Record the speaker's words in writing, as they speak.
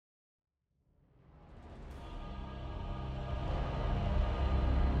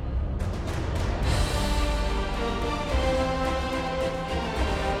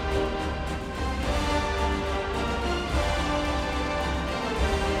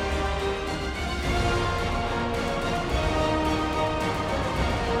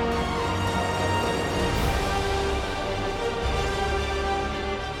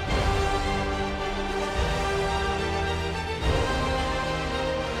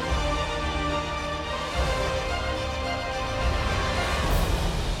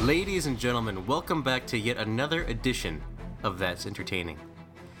Ladies and gentlemen, welcome back to yet another edition of That's Entertaining.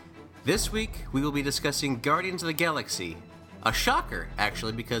 This week, we will be discussing Guardians of the Galaxy. A shocker,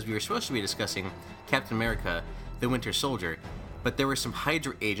 actually, because we were supposed to be discussing Captain America, the Winter Soldier, but there were some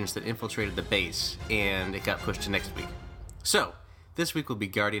Hydra agents that infiltrated the base, and it got pushed to next week. So, this week will be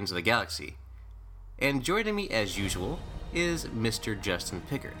Guardians of the Galaxy. And joining me, as usual, is Mr. Justin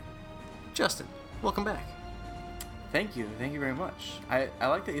Pickard. Justin, welcome back. Thank you very much. I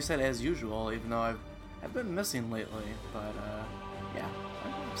like that you said as usual, even though I've been missing lately. But yeah,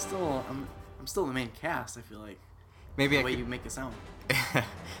 I'm still the main cast. I feel like Maybe the way you make it sound.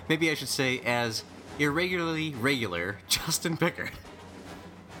 Maybe I should say as irregularly regular Justin Pickard.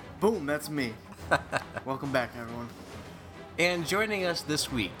 Boom, that's me. Welcome back, everyone. And joining us this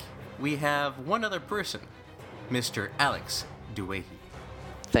week, we have one other person, Mr. Alex Duehi.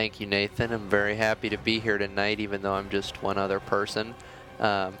 Thank you, Nathan. I'm very happy to be here tonight, even though I'm just one other person.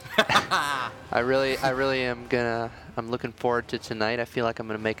 I really am I'm looking forward to tonight. I feel like I'm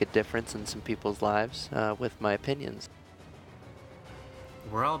gonna make a difference in some people's lives with my opinions.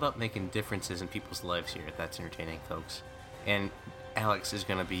 We're all about making differences in people's lives here. That's entertaining, folks. And Alex is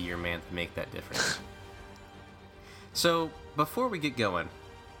gonna be your man to make that difference. So, before we get going,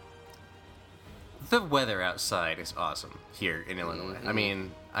 the weather outside is awesome here in Illinois. I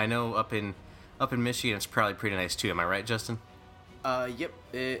mean, I know up in Michigan it's probably pretty nice too. Am I right, Justin? Yep.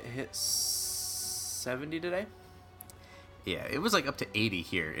 It hit 70 today. Yeah, it was like up to 80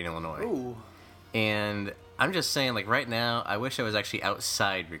 here in Illinois. Ooh. And I'm just saying, like right now, I wish I was actually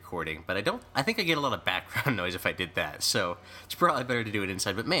outside recording, but I think I get a lot of background noise if I did that. So it's probably better to do it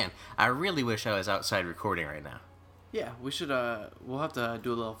inside. But man, I really wish I was outside recording right now. Yeah, we should. We'll have to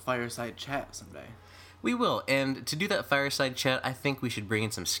do a little fireside chat someday. We will, and to do that fireside chat, I think we should bring in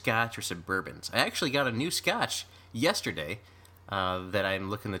some scotch or some bourbons. I actually got a new scotch yesterday that I'm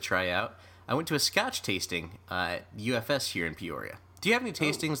looking to try out. I went to a scotch tasting at UFS here in Peoria. Do you have any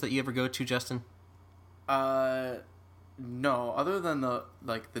tastings that you ever go to, Justin? No. Other than the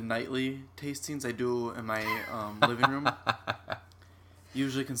nightly tastings I do in my living room,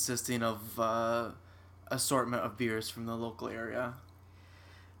 usually consisting of assortment of beers from the local area.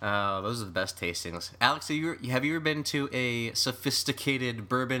 Those are the best tastings. Alex, have you ever been to a sophisticated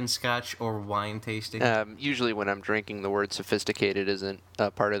bourbon, scotch, or wine tasting? Usually when I'm drinking, the word sophisticated isn't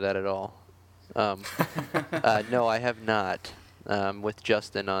part of that at all. No, I have not. With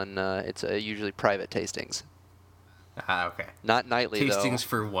Justin on, it's usually private tastings. Okay. Not nightly, though. Tastings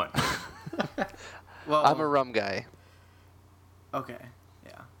for what? Well, I'm a rum guy. Okay.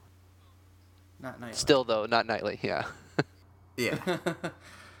 Yeah. Not nightly. Still, though, not nightly, yeah. Yeah.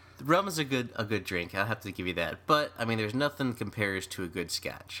 Rum is a good drink. I'll have to give you that. But, I mean, there's nothing compares to a good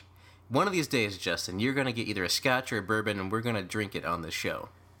scotch. One of these days, Justin, you're going to get either a scotch or a bourbon, and we're going to drink it on the show.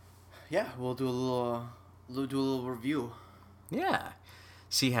 Yeah, we'll do a little review. Yeah.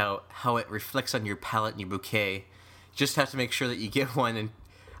 See how it reflects on your palate and your bouquet. Just have to make sure that you get one. And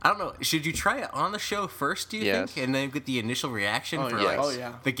I don't know, should you try it on the show first, do you think? And then get the initial reaction for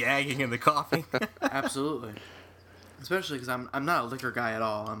the gagging and the coughing? Absolutely. Especially because I'm not a liquor guy at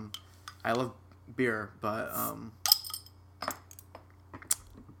all. I love beer, but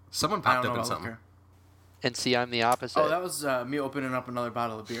someone popped up in something. Liquor. And see, I'm the opposite. Oh, that was me opening up another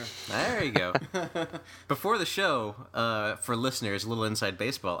bottle of beer. There you go. Before the show, for listeners, a little inside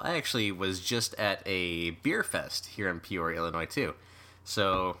baseball, I actually was just at a beer fest here in Peoria, Illinois, too.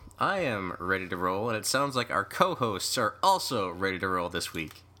 So I am ready to roll, and it sounds like our co-hosts are also ready to roll this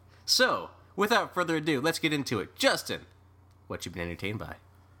week. So, without further ado, let's get into it. Justin, what you been entertained by?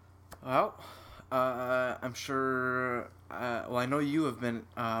 Well, I'm sure. Well, I know you have been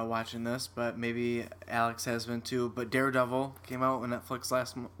watching this, but maybe Alex has been too. But Daredevil came out on Netflix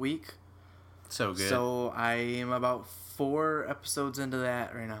last week. So good. So I am about 4 episodes into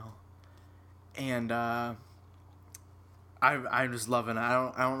that right now, and I'm just loving it.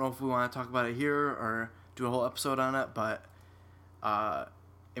 I don't know if we want to talk about it here or do a whole episode on it, but I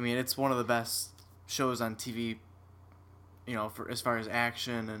mean, it's one of the best shows on TV, you know, for as far as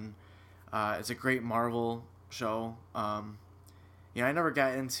action, and it's a great Marvel show. You know, I never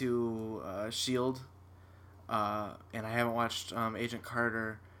got into Shield, and I haven't watched Agent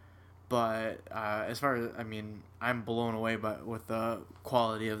Carter, but as far as, I mean, I'm blown away with the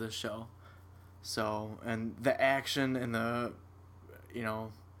quality of this show. So, and the action and the, you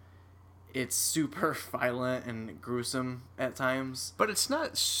know, it's super violent and gruesome at times. But it's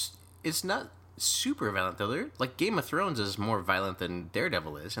not super violent, though. Like, Game of Thrones is more violent than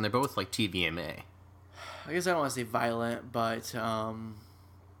Daredevil is, and they're both, like, TVMA. I guess I don't want to say violent, but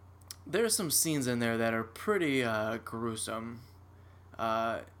there's some scenes in there that are pretty gruesome.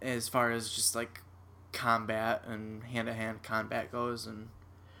 as far as just like combat and hand-to-hand combat goes and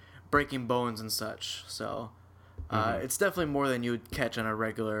breaking bones and such. So it's definitely more than you'd catch on a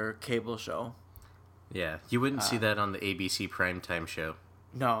regular cable show. Yeah, you wouldn't see that on the ABC primetime show.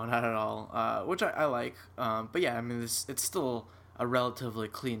 No, not at all. Which I like. But yeah, I mean, it's still a relatively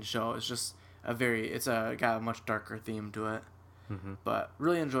clean show. It's just got a much darker theme to it. But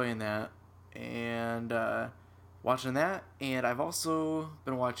really enjoying that and watching that. And I've also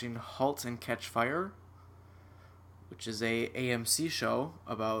been watching *Halt and Catch Fire*, which is a AMC show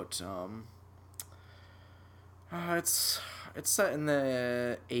about it's set in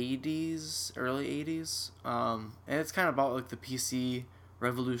the 80s, early 80s, and it's kind of about like the PC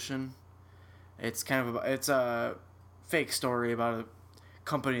revolution. It's a fake story about a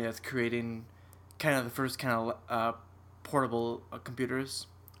company that's creating kind of the first kind of portable computers.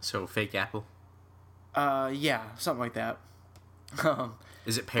 So fake Apple? Yeah, something like that.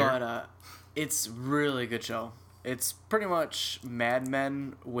 Is it Pear? But it's really good show. It's pretty much Mad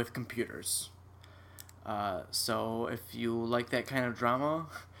Men with computers. So if you like that kind of drama,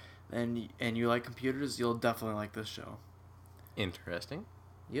 and you like computers, you'll definitely like this show. Interesting.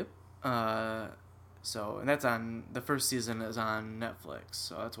 Yep. And that's the first season is on Netflix,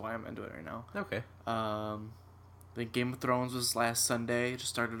 so that's why I'm into it right now. Okay. The Game of Thrones was last Sunday, just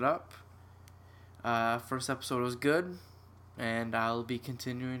started up. First episode was good, and I'll be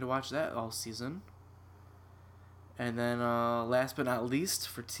continuing to watch that all season. And then last but not least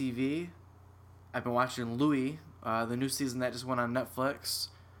for TV, I've been watching Louis, the new season that just went on Netflix.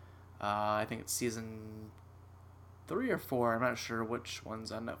 I think it's season 3 or 4. I'm not sure which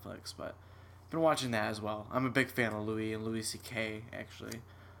one's on Netflix, but I've been watching that as well. I'm a big fan of Louis and Louis C.K. actually,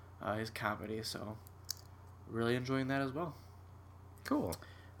 his comedy, so really enjoying that as well. Cool.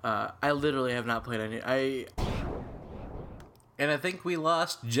 I literally have not played any. And I think we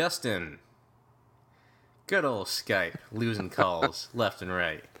lost Justin. Good old Skype, losing calls left and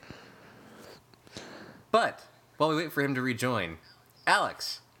right. But while we wait for him to rejoin,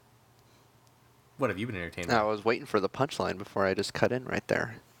 Alex, what have you been entertained with? I was waiting for the punchline before I just cut in right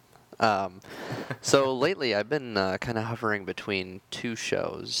there. So lately I've been kind of hovering between two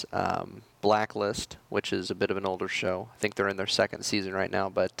shows. Blacklist, which is a bit of an older show. I think they're in their second season right now,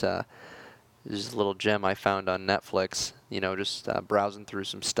 but there's a little gem I found on Netflix, just browsing through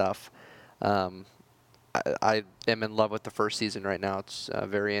some stuff. I am in love with the first season right now. It's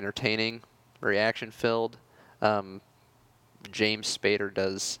very entertaining, very action-filled. James Spader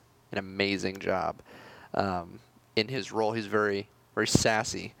does an amazing job in his role. He's very, very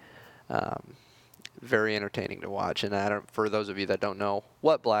sassy, very entertaining to watch. And for those of you that don't know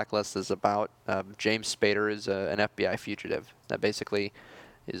what Blacklist is about, James Spader is an FBI fugitive that basically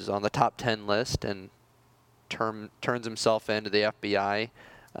is on the top 10 list and turns himself into the FBI,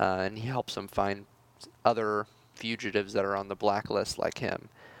 and he helps them find other fugitives that are on the blacklist like him.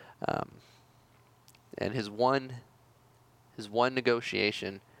 And his one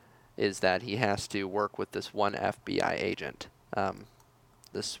negotiation is that he has to work with this one FBI agent.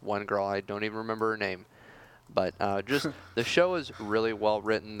 This one girl, I don't even remember her name. But just the show is really well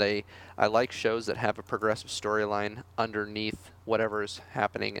written. I like shows that have a progressive storyline underneath whatever is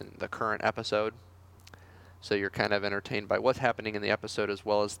happening in the current episode. So you're kind of entertained by what's happening in the episode as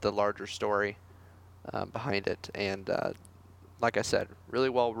well as the larger story behind it. And like I said, really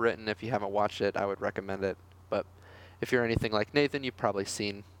well written. If you haven't watched it, I would recommend it. But if you're anything like Nathan, you've probably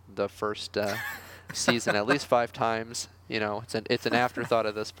seen the first season at least 5 times. It's an afterthought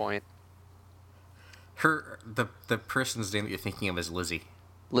at this point. The person's name that you're thinking of is Lizzie.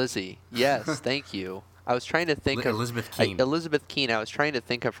 Lizzie, yes, thank you. I was trying to think of Elizabeth Keene. Elizabeth Keene. I was trying to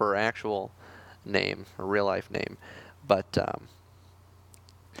think of her actual name, her real life name, but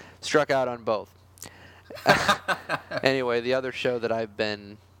struck out on both. Anyway, the other show that I've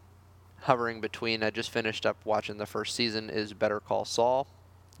been hovering between, I just finished up watching the first season, is Better Call Saul.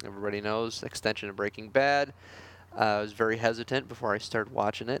 Everybody knows, extension of Breaking Bad. I was very hesitant before I started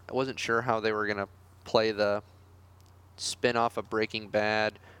watching it. I wasn't sure how they were going to play the spin-off of Breaking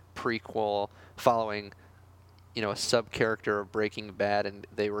Bad, prequel, following, a sub-character of Breaking Bad, and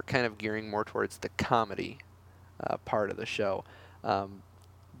they were kind of gearing more towards the comedy part of the show.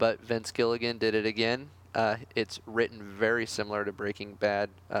 But Vince Gilligan did it again. It's written very similar to Breaking Bad.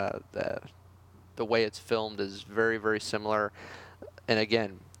 The way it's filmed is very, very similar. And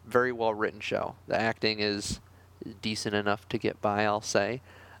again, very well written show. The acting is decent enough to get by, I'll say.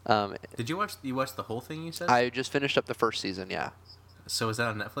 Did you watch the whole thing, you said? I just finished up the first season, yeah. So is that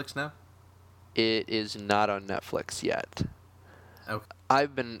on Netflix now? It is not on Netflix yet. Okay.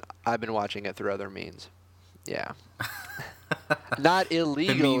 I've been watching it through other means. Yeah. Not we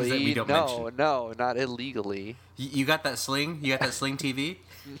illegally. don't No, mention. no, not illegally. You got that sling? You got that sling TV?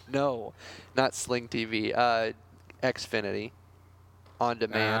 No, not Sling TV. Xfinity on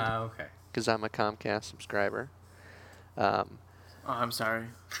demand Okay. because I'm a Comcast subscriber. Um, Oh, I'm sorry.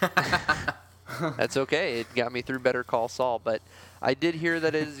 That's okay. It got me through Better Call Saul, but I did hear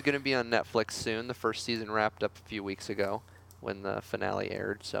that it is going to be on Netflix soon. The first season wrapped up a few weeks ago when the finale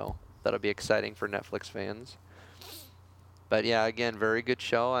aired, so that'll be exciting for Netflix fans. But yeah, again, very good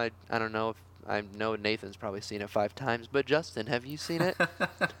show. I don't know if I know Nathan's probably seen it 5 times, but Justin, have you seen it?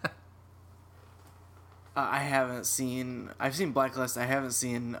 I haven't seen. I've seen Blacklist. I haven't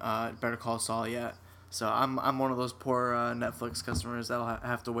seen Better Call Saul yet. So I'm one of those poor Netflix customers that'll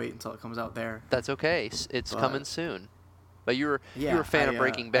have to wait until it comes out there. That's okay. It's coming soon. But you're a fan of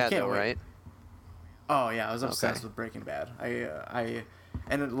Breaking I Bad, can't though, wait. right? Oh yeah, I was obsessed Okay. with Breaking Bad.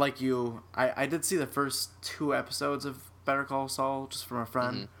 And like you, I did see the first 2 episodes of Better Call Saul just from a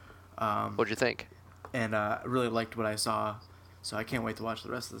friend. What'd you think? And I really liked what I saw, so I can't wait to watch the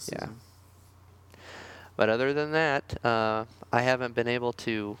rest of the Yeah. season. But other than that, I haven't been able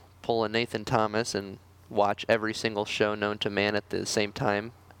to pull a Nathan Thomas and watch every single show known to man at the same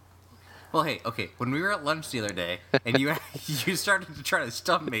time. Well, hey, okay. When we were at lunch the other day, and you you started to try to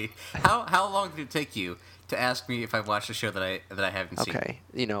stump me, how long did it take you to ask me if I watched a show that I haven't seen? Okay,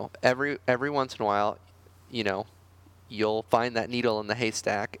 every once in a while, you'll find that needle in the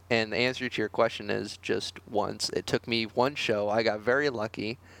haystack, and the answer to your question is just once. It took me one show. I got very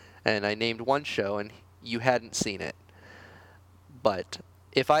lucky, and I named one show, and you hadn't seen it. But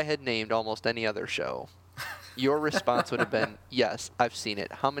if I had named almost any other show, your response would have been, yes, I've seen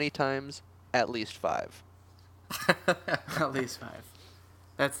it. How many times? At least 5. At least 5.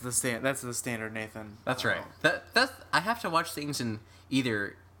 That's the standard, Nathan. That's right. That's I have to watch things in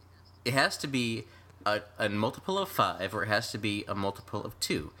either. It has to be a multiple of 5, or it has to be a multiple of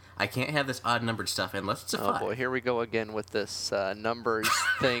 2. I can't have this odd numbered stuff unless it's a 5. Oh boy, here we go again with this numbers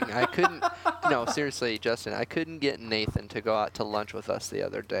thing. I couldn't, no, seriously, Justin, I couldn't get Nathan to go out to lunch with us the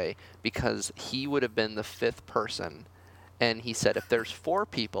other day because he would have been the 5th person. And he said, if there's 4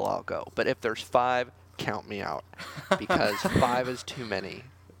 people, I'll go. But if there's 5, count me out because 5 is too many.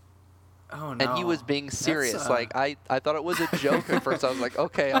 Oh no. And he was being serious. That's, Like, I thought it was a joke at first. I was like,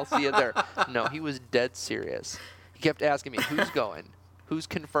 okay, I'll see you there. No, he was dead serious. He kept asking me, who's going? Who's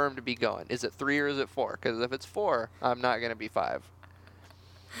confirmed to be going? Is it 3 or is it 4? Because if it's 4, I'm not going to be 5.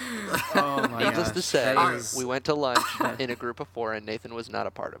 Oh my Needless gosh. to say, That is- we went to lunch in a group of 4, and Nathan was not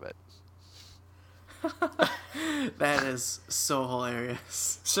a part of it. That is so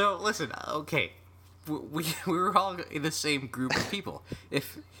hilarious. So listen, okay, we were all in the same group of people.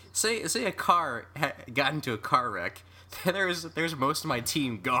 If say a car got into a car wreck, then there's most of my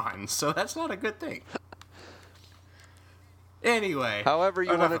team gone. So that's not a good thing. Anyway, However you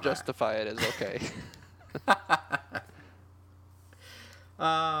enough want to of that. justify it is okay.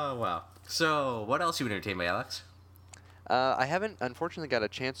 Well. So what else you been entertained by, Alex? I haven't, unfortunately, got a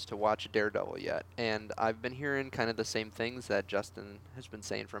chance to watch Daredevil yet, and I've been hearing kind of the same things that Justin has been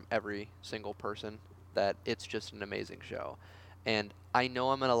saying from every single person, that it's just an amazing show. And I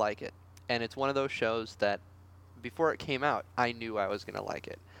know I'm going to like it. And it's one of those shows that, before it came out, I knew I was going to like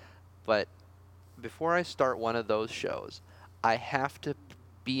it. But before I start one of those shows, I have to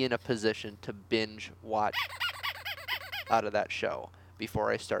be in a position to binge watch out of that show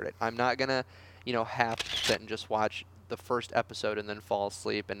before I start it. I'm not going to, half sit and just watch the first episode and then fall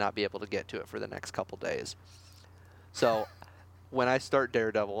asleep and not be able to get to it for the next couple days. So when I start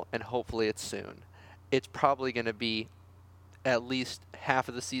Daredevil, and hopefully it's soon, it's probably going to be at least half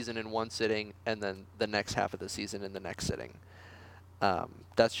of the season in one sitting and then the next half of the season in the next sitting.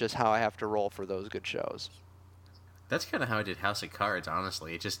 That's just how I have to roll for those good shows. That's kind of how I did House of Cards,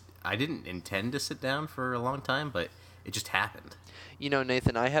 honestly. I didn't intend to sit down for a long time, but it just happened.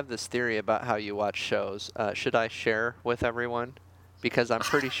 Nathan, I have this theory about how you watch shows. Should I share with everyone? Because I'm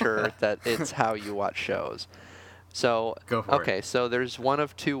pretty sure that it's how you watch shows. So, Go for it. okay, so there's one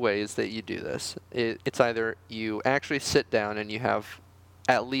of 2 ways that you do this. It's either you actually sit down and you have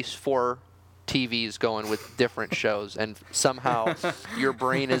at least 4 TVs going with different shows, and somehow your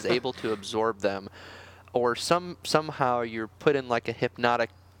brain is able to absorb them, or somehow you're put in like a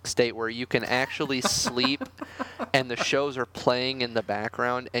hypnotic state where you can actually sleep and the shows are playing in the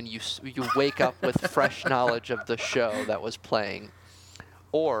background and you wake up with fresh knowledge of the show that was playing.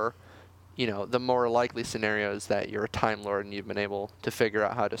 Or, the more likely scenario is that you're a Time Lord and you've been able to figure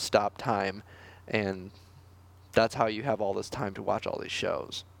out how to stop time, and that's how you have all this time to watch all these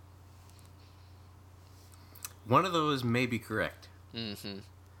shows. One of those may be correct. Mm-hmm.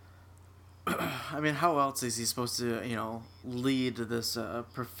 I mean, how else is he supposed to, lead this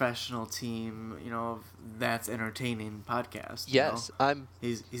professional team, that's entertaining podcast? Yes,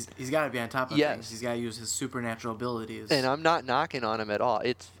 He's got to be on top of Yes. things. He's got to use his supernatural abilities. and I'm not knocking on him at all.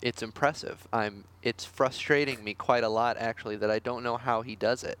 It's impressive. It's frustrating me quite a lot actually that I don't know how he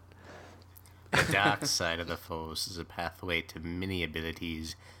does it. The dark side of the Force is a pathway to many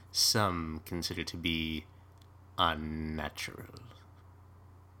abilities some consider to be unnatural.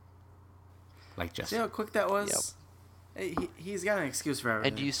 Like Justin. See how quick that was? Hey, he's got an excuse for everything.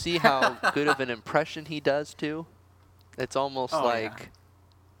 And do you see how good of an impression he does too? It's almost like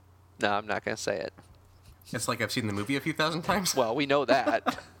No, I'm not going to say it. It's like I've seen the movie a few thousand times. Well, we know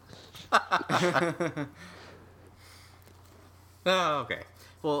that. Oh, okay.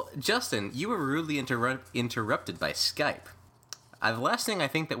 Well, Justin, you were rudely interrupted by Skype. The last thing I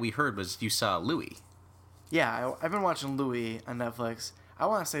think that we heard was you saw Louie. Yeah, I've been watching Louie on Netflix. I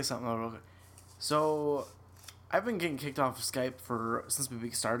want to say something real quick. So, I've been getting kicked off of Skype since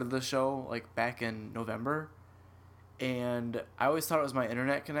we started the show, like back in November. And I always thought it was my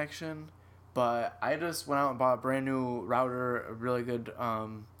internet connection, but I just went out and bought a brand new router, a really good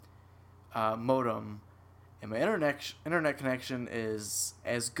modem, and my internet connection is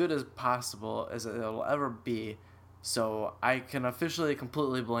as good as possible as it'll ever be. So I can officially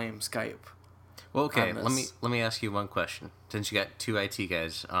completely blame Skype. Well, okay, let me ask you one question. Since you got two IT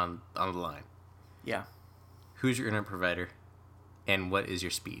guys on the line. Yeah. Who's your internet provider, and what is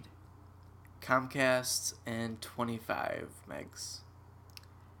your speed? Comcast and 25 megs.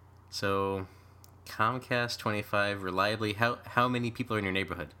 So, Comcast 25 reliably. How many people are in your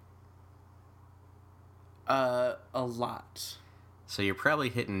neighborhood? A lot. So you're probably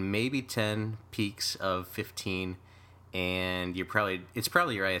hitting maybe 10 peaks of 15, and it's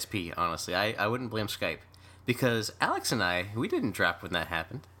probably your ISP. Honestly, I wouldn't blame Skype, because Alex and we didn't drop when that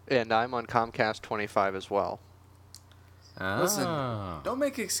happened. And I'm on Comcast 25 as well. Listen, don't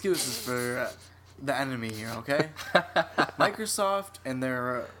make excuses for the enemy here, okay? Microsoft and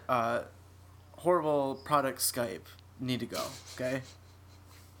their horrible product Skype need to go, okay?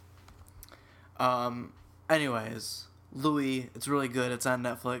 Anyways, Louie, it's really good. It's on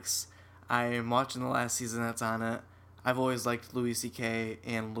Netflix. I'm watching the last season that's on it. I've always liked Louis C.K.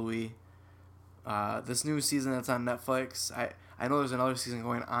 and Louie. This new season that's on Netflix, I know there's another season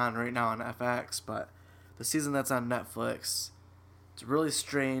going on right now on FX, but the season that's on Netflix, it's really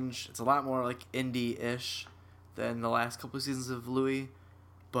strange. It's a lot more like indie-ish than the last couple of seasons of Louie,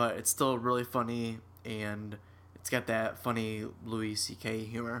 but it's still really funny, and it's got that funny Louis C.K.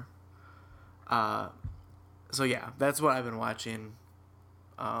 humor. So yeah, that's what I've been watching.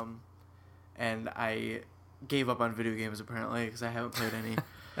 And I gave up on video games apparently because I haven't played any.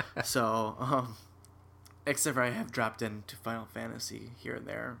 So, except for I have dropped into Final Fantasy here and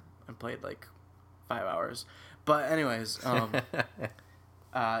there and played like 5 hours. But anyways, yeah,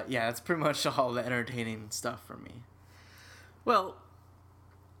 that's pretty much all the entertaining stuff for me. Well,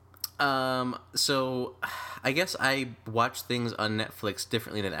 so I guess I watch things on Netflix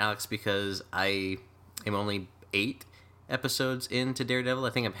differently than Alex because I am only 8 episodes into Daredevil. I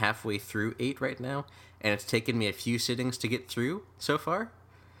think I'm halfway through 8 right now, and it's taken me a few sittings to get through so far.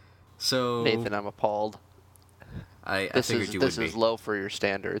 So Nathan, I'm appalled. I figured you would be. This is low for your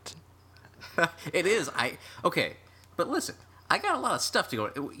standards. It is. Okay, but listen, I got a lot of stuff to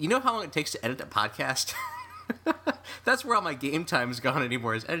go. You know how long it takes to edit a podcast? That's where all my game time is gone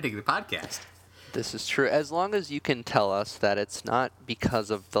anymore, is editing the podcast. This is true. As long as you can tell us that it's not because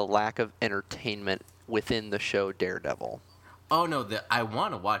of the lack of entertainment within the show Daredevil. Oh no, I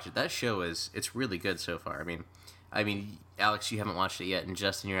want to watch it. That show it's really good so far. I mean, Alex, you haven't watched it yet, and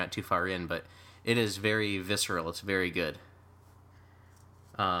Justin, you're not too far in, but it is very visceral. It's very good.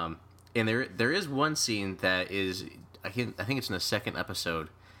 And there is one scene that is, I think it's in the second episode.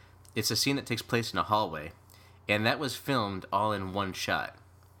 It's a scene that takes place in a hallway, and that was filmed all in one shot.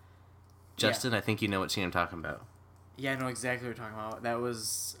 Justin, Yeah. I think you know what scene I'm talking about. Yeah, I know exactly what you're talking about. That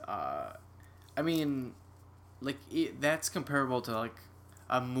was, I mean, like, that's comparable to, like,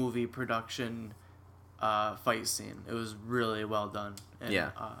 a movie production fight scene. It was really well done. And,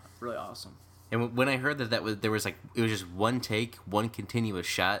 Yeah. Really awesome. And when I heard that it was just one take, one continuous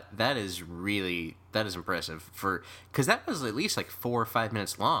shot, that is impressive because that was at least like 4 or 5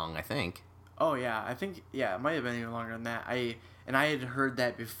 minutes long, I think. Oh, yeah. I think, yeah, it might have been even longer than that. I had heard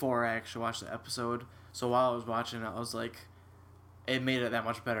that before I actually watched the episode. So while I was watching it, I was like, it made it that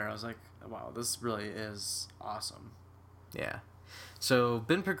much better. I was like, wow, this really is awesome. Yeah. So,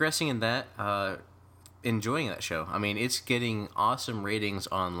 been progressing in that, enjoying that show. I mean, it's getting awesome ratings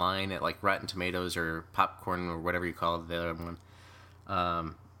online at like Rotten Tomatoes or Popcorn or whatever you call it, the other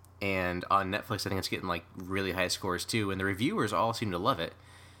one. and on Netflix, I think it's getting like really high scores too, and the reviewers all seem to love it.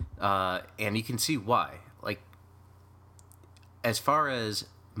 And you can see why. Like, as far as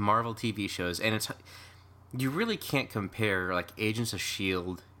Marvel TV shows, and you really can't compare like Agents of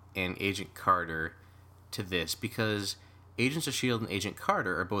S.H.I.E.L.D. and Agent Carter to this, because Agents of S.H.I.E.L.D. and Agent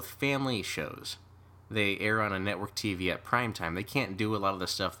Carter are both family shows. They air on a network TV at prime time. They can't do a lot of the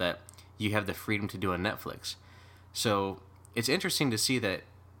stuff that you have the freedom to do on Netflix. So it's interesting to see that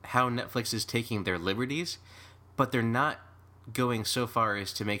how Netflix is taking their liberties, but they're not going so far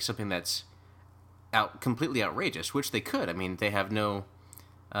as to make something that's completely outrageous, which they could. I mean, they have no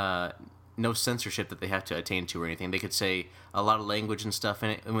censorship that they have to attain to or anything. They could say a lot of language and stuff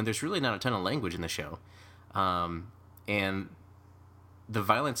in it, and when there's really not a ton of language in the show. And the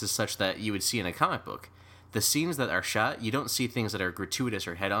violence is such that you would see in a comic book. The scenes that are shot, you don't see things that are gratuitous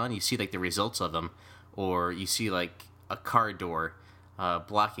or head-on. You see, like, the results of them, or you see, like, a car door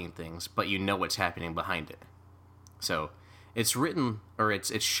blocking things, but you know what's happening behind it. So it's written, or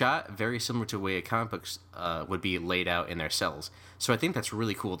it's shot very similar to the way a comic book would be laid out in their cells. So I think that's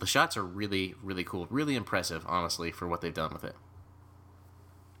really cool. The shots are really, really cool. Really impressive, honestly, for what they've done with it.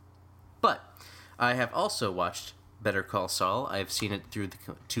 But I have also watched Better Call Saul. I've seen it through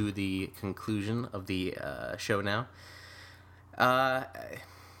to the conclusion of the show now.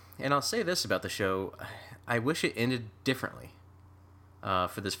 And I'll say this about the show. I wish it ended differently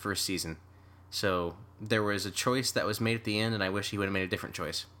for this first season. So there was a choice that was made at the end, and I wish he would have made a different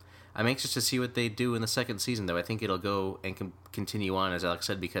choice. I'm anxious to see what they do in the second season, though. I think it'll go and continue on, as Alex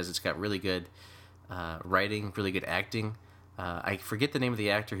said, because it's got really good writing, really good acting. I forget the name of the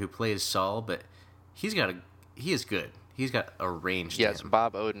actor who plays Saul, but he is good. He's got a range to Yes, him.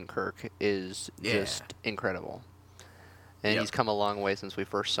 Bob Odenkirk is just incredible. And he's come a long way since we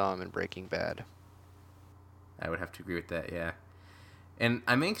first saw him in Breaking Bad. I would have to agree with that, yeah. And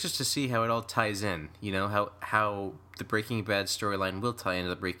I'm anxious to see how it all ties in. You know, how the Breaking Bad storyline will tie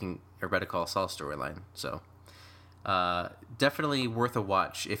into the Better Call Saul storyline. So, definitely worth a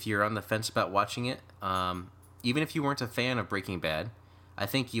watch if you're on the fence about watching it. Even if you weren't a fan of Breaking Bad, I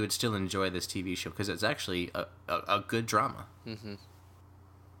think you would still enjoy this TV show because it's actually a good drama. Mm-hmm.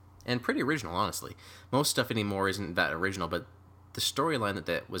 And pretty original, honestly. Most stuff anymore isn't that original, but the storyline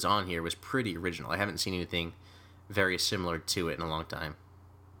that was on here was pretty original. I haven't seen anything very similar to it in a long time.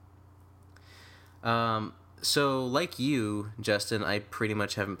 So, like you, Justin, I pretty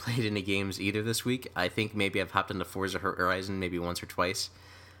much haven't played any games either this week. I think maybe I've hopped into Forza Horizon maybe once or twice.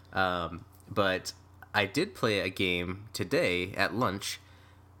 But I did play a game today at lunch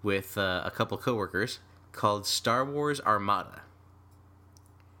with a couple coworkers called Star Wars Armada.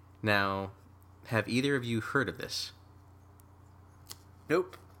 Now, have either of you heard of this?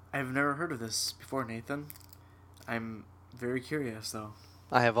 Nope. I've never heard of this before, Nathan. I'm very curious, though.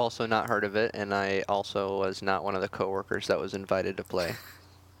 I have also not heard of it, and I also was not one of the coworkers that was invited to play.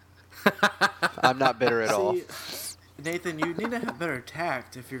 I'm not bitter at all. Nathan, you need to have better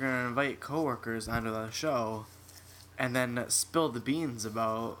tact if you're going to invite coworkers onto the show and then spill the beans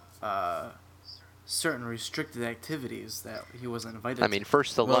about certain restricted activities that he wasn't invited to. I mean,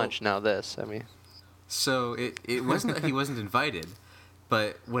 first the lunch, now this. I mean, so it wasn't that he wasn't invited,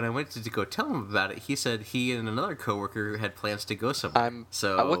 but when I went to go tell him about it, he said he and another coworker had plans to go somewhere.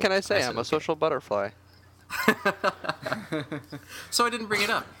 what can I say? I'm a social butterfly. So I didn't bring it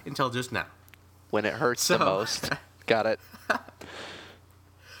up until just now. When it hurts the most. Got it.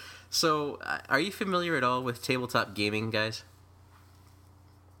 So, are you familiar at all with tabletop gaming, guys?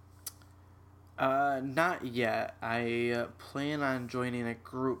 Not yet. I plan on joining a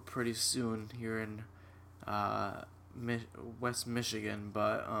group pretty soon here in West Michigan,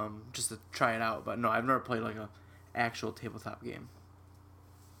 but just to try it out. But no, I've never played like a actual tabletop game.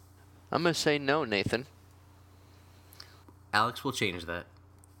 I'm going to say no, Nathan. Alex will change that.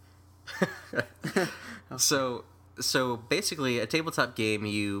 So basically, a tabletop game,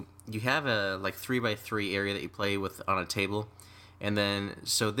 you have a like 3x3 area that you play with on a table, and then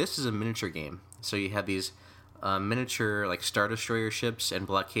so this is a miniature game. So you have these miniature like Star Destroyer ships and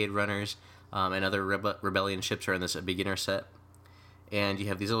blockade runners and other rebellion ships are in this beginner set, and you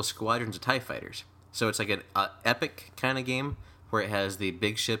have these little squadrons of TIE fighters. So it's like an epic kind of game where it has the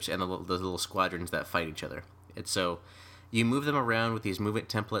big ships and the little squadrons that fight each other. So you move them around with these movement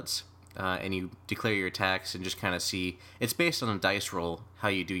templates. And you declare your attacks and just kind of see. It's based on a dice roll, how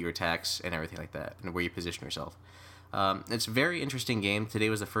you do your attacks and everything like that, and where you position yourself. It's a very interesting game. Today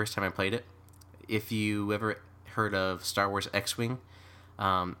was the first time I played it. If you ever heard of Star Wars X-Wing,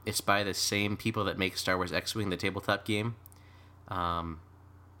 it's by the same people that make Star Wars X-Wing, the tabletop game,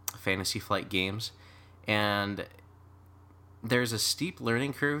 Fantasy Flight Games. And there's a steep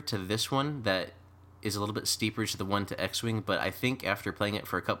learning curve to this one that is a little bit steeper to the one to X-Wing, but I think after playing it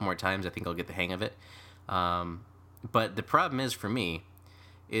for a couple more times, I think I'll get the hang of it. But the problem is, for me,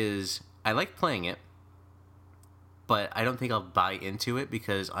 is I like playing it, but I don't think I'll buy into it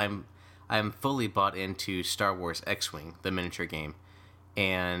because I'm fully bought into Star Wars X-Wing, the miniature game,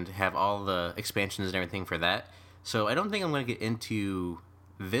 and have all the expansions and everything for that. So I don't think I'm going to get into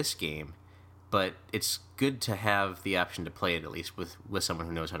this game, but it's good to have the option to play it at least with someone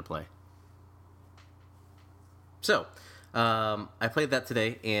who knows how to play. So, I played that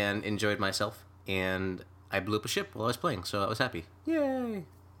today and enjoyed myself, and I blew up a ship while I was playing, so I was happy. Yay!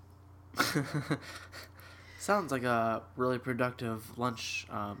 Sounds like a really productive lunch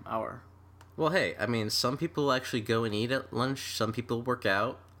hour. Well, hey, I mean, some people actually go and eat at lunch, some people work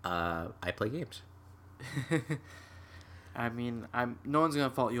out. I play games. I mean, no one's gonna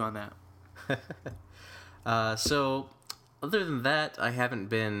fault you on that. So, other than that, I haven't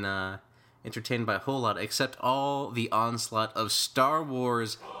been entertained by a whole lot, except all the onslaught of Star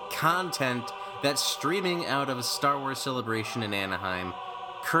Wars content that's streaming out of a Star Wars Celebration in Anaheim,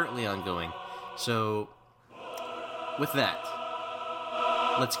 currently ongoing. So, with that,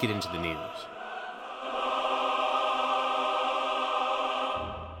 let's get into the news.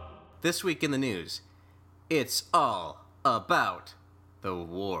 This week in the news, it's all about the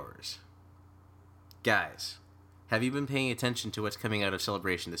wars. Guys, have you been paying attention to what's coming out of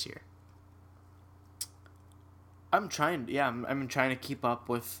Celebration this year? I'm trying to keep up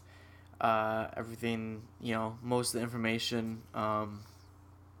with everything, most of the information.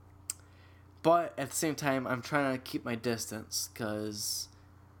 But at the same time, I'm trying to keep my distance because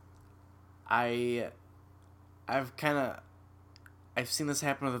I've seen this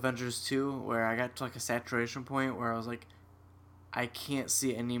happen with Avengers 2, where I got to like a saturation point where I was like, I can't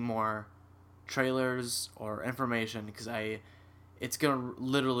see any more trailers or information because it's gonna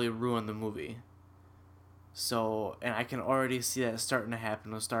literally ruin the movie. So, and I can already see that starting to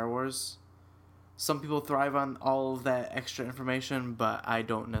happen with Star Wars. Some people thrive on all of that extra information, but I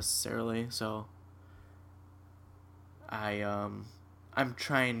don't necessarily. So, I'm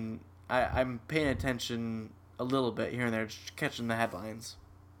paying attention a little bit here and there, just catching the headlines.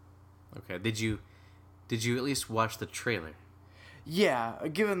 Okay. Did you at least watch the trailer? Yeah,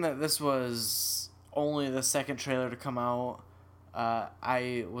 given that this was only the second trailer to come out,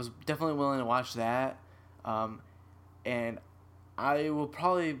 I was definitely willing to watch that. And I'll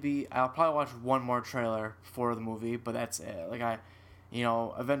probably watch one more trailer for the movie, but that's it.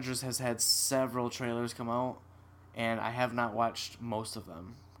 Avengers has had several trailers come out, and I have not watched most of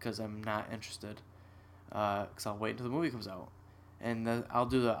them because I'm not interested. Because I'll wait until the movie comes out, and I'll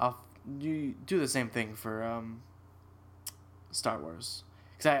do the same thing for Star Wars,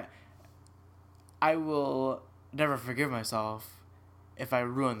 because I will never forgive myself if I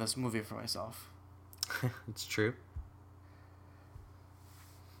ruin this movie for myself. It's true.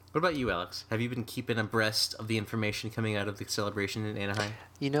 What about you, Alex? Have you been keeping abreast of the information coming out of the Celebration in Anaheim?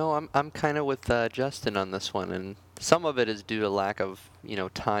 I'm kind of with Justin on this one, and some of it is due to lack of,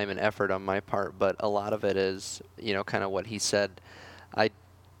 time and effort on my part, but a lot of it is, kind of what he said.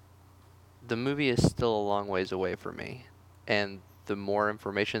 The movie is still a long ways away for me, and the more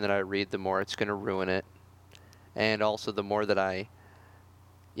information that I read, the more it's going to ruin it, and also the more that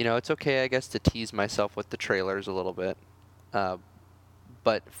it's okay, I guess, to tease myself with the trailers a little bit,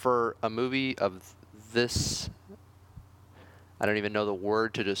 but for a movie of this, I don't even know the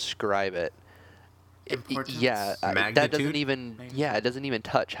word to describe it. Importance? That doesn't even it doesn't even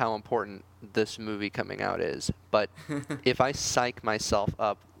touch how important this movie coming out is. But if I psych myself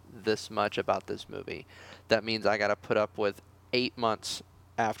up this much about this movie, that means I got to put up with 8 months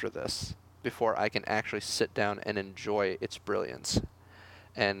after this before I can actually sit down and enjoy its brilliance.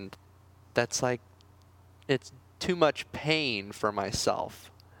 And that's it's too much pain for myself,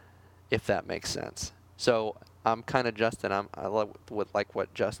 if that makes sense. So I'm kind of Justin. I love with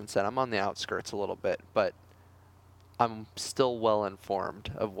what Justin said. I'm on the outskirts a little bit, but I'm still well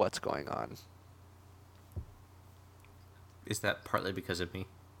informed of what's going on. Is that partly because of me?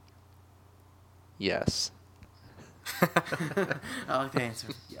 Yes. I like the answer.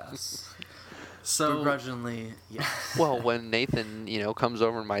 Yes. So begrudgingly, yes. Well, when Nathan, comes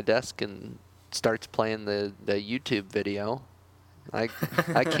over to my desk and starts playing the YouTube video, I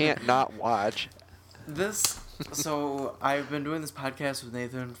can't not watch. So I've been doing this podcast with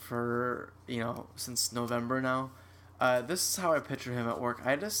Nathan for, since November now. This is how I picture him at work.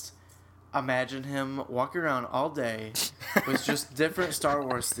 I just imagine him walking around all day with just different Star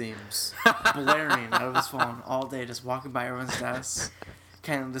Wars themes blaring out of his phone all day, just walking by everyone's desk,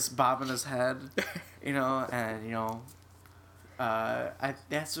 kind of just bobbing his head, and,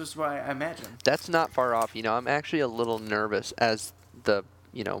 That's just what I imagine. That's not far off. I'm actually a little nervous as the,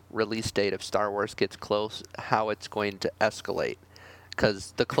 release date of Star Wars gets close, how it's going to escalate.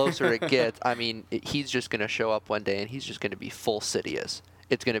 Because the closer it gets, I mean, he's just going to show up one day and he's just going to be full Sidious.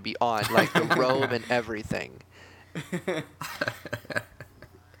 It's going to be on, like the robe and everything.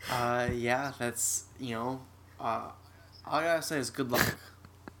 Yeah, that's, all I gotta say is good luck.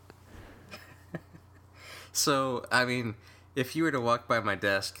 So, I mean, if you were to walk by my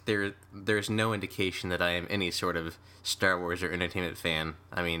desk, there's no indication that I am any sort of Star Wars or entertainment fan.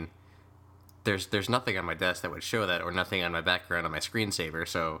 I mean, there's nothing on my desk that would show that, or nothing on my background on my screensaver.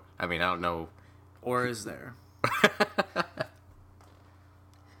 So, I mean, I don't know. Or is there?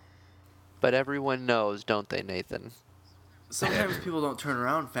 But everyone knows, don't they, Nathan? Sometimes people don't turn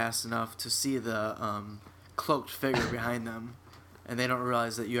around fast enough to see the cloaked figure behind them, and they don't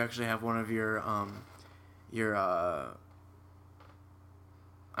realize that you actually have one of your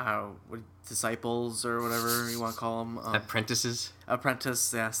disciples or whatever you want to call them. Apprentices?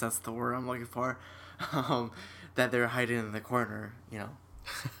 Apprentice, yes, that's the word I'm looking for. That they're hiding in the corner,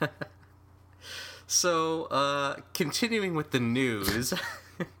 So, continuing with the news,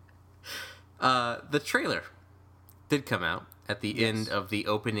 the trailer did come out at the end of the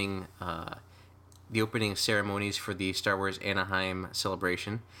opening ceremonies for the Star Wars Anaheim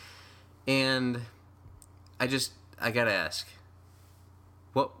celebration, and I gotta ask,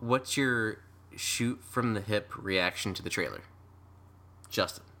 what's your shoot from the hip reaction to the trailer,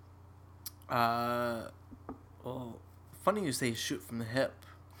 Justin? Well, funny you say shoot from the hip.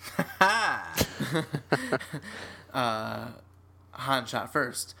 Han shot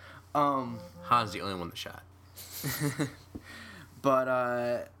first. Han's the only one that shot.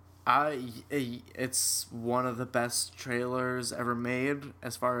 But it's one of the best trailers ever made,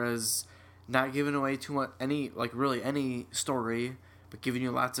 as far as not giving away too much, any story, but giving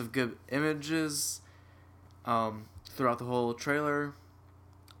you lots of good images throughout the whole trailer,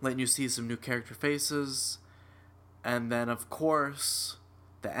 letting you see some new character faces, and then of course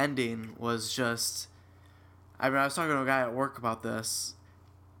the ending was just, I mean, I was talking to a guy at work about this.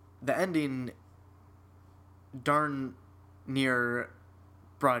 The ending darn near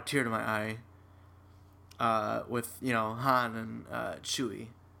brought a tear to my eye with, Han and Chewie.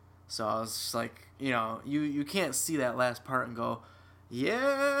 So I was just like, you can't see that last part and go,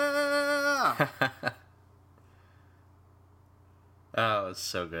 yeah! Oh, it's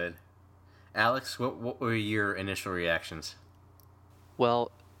so good. Alex, what were your initial reactions?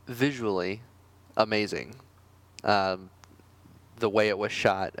 Well, visually, amazing. The way it was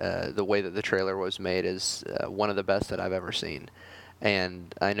shot, the way that the trailer was made is one of the best that I've ever seen.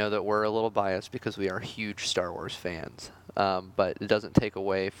 And I know that we're a little biased because we are huge Star Wars fans, but it doesn't take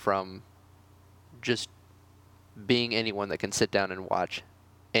away from just being anyone that can sit down and watch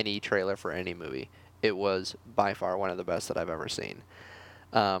any trailer for any movie. It was by far one of the best that I've ever seen.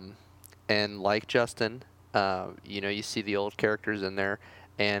 And like Justin, you see the old characters in there,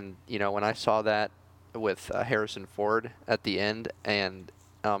 and when I saw that with Harrison Ford at the end, and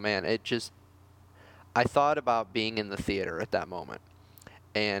oh man, I thought about being in the theater at that moment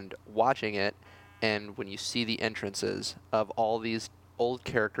and watching it, and when you see the entrances of all these old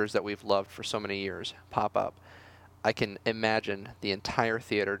characters that we've loved for so many years pop up, I can imagine the entire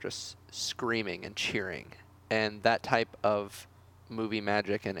theater just screaming and cheering. And that type of movie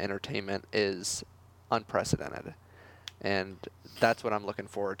magic and entertainment is unprecedented. And that's what I'm looking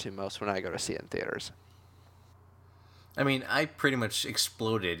forward to most when I go to see it in theaters. I mean, I pretty much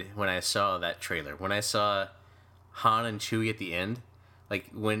exploded when I saw that trailer. When I saw Han and Chewie at the end, like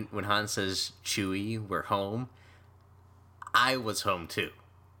when Han says, "Chewie, we're home," I was home too.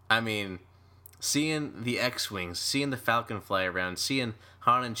 I mean, seeing the X-Wings, seeing the Falcon fly around, seeing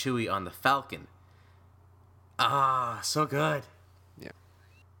Han and Chewie on the Falcon. So good. Yeah.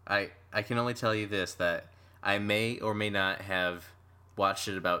 I can only tell you this, that I may or may not have watched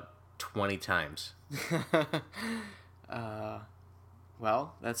it about 20 times.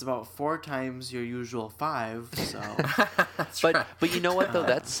 Well, that's about 4 times your usual 5, so... But you know what, though?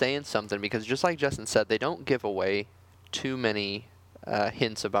 That's saying something, because just like Justin said, they don't give away too many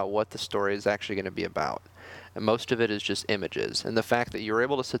hints about what the story is actually going to be about. And most of it is just images. And the fact that you're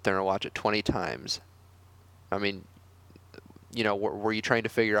able to sit there and watch it 20 times, I mean, were you trying to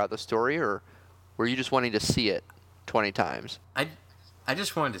figure out the story, or were you just wanting to see it 20 times? I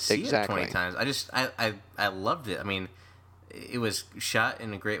just wanted to see it 20 times. I loved it. I mean, it was shot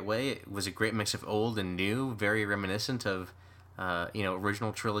in a great way. It was a great mix of old and new, very reminiscent of,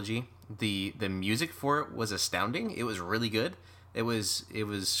 original trilogy. The music for it was astounding. It was really good. It was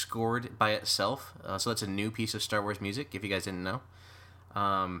scored by itself, so that's a new piece of Star Wars music. If you guys didn't know,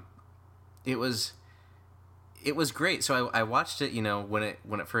 it was great. So I watched it, when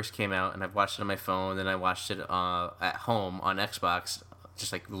it first came out, and I've watched it on my phone. Then I watched it at home on Xbox,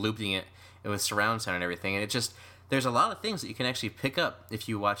 just like looping it with surround sound and everything. And there's a lot of things that you can actually pick up if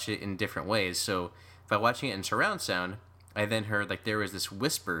you watch it in different ways. So by watching it in surround sound, I then heard like there was this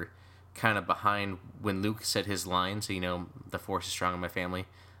whisper kind of behind when Luke said his line. So the Force is strong in my family.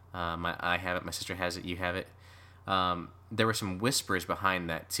 I have it. My sister has it. You have it. There were some whispers behind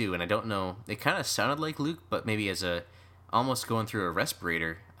that too, and I don't know. It kind of sounded like Luke, but maybe as almost going through a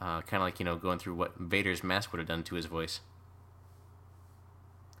respirator, kind of like going through what Vader's mask would have done to his voice.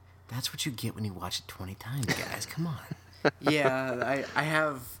 That's what you get when you watch it 20 times, guys. Come on. Yeah,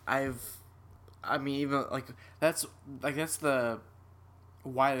 I mean, even that's the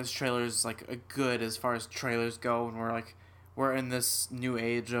why this trailer is a good as far as trailers go, and we're in this new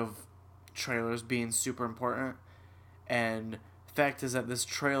age of trailers being super important. And the fact is that this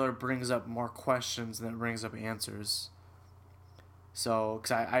trailer brings up more questions than it brings up answers. So,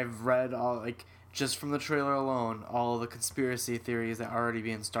 because I've read all, just from the trailer alone, all the conspiracy theories that are already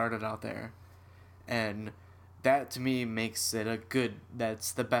being started out there. And that, to me, makes it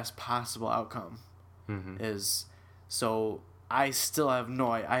that's the best possible outcome. Mm-hmm. So, I still have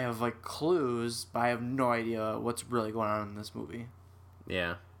I have, clues, but I have no idea what's really going on in this movie.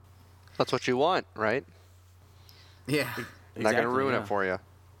 Yeah. That's what you want, right? Yeah. Exactly, not going to ruin it for you.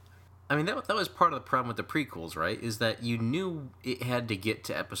 I mean, that was part of the problem with the prequels, right? Is that you knew it had to get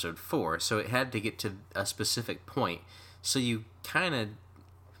to episode 4, so it had to get to a specific point. So you kind of,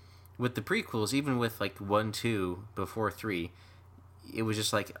 with the prequels, even with 1, 2, before 3, it was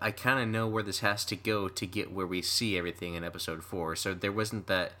just I kind of know where this has to go to get where we see everything in episode 4. So there wasn't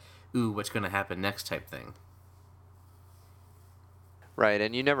that, ooh, what's going to happen next type thing. Right,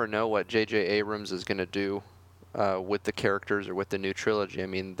 and you never know what J.J. Abrams is going to do with the characters or with the new trilogy. I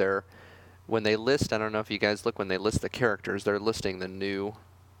mean, when they list, I don't know if you guys look, when they list the characters, they're listing the new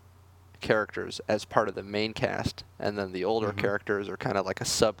characters as part of the main cast, and then the older characters are kind of like a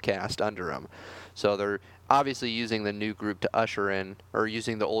subcast under them. So they're obviously using the new group to usher in, or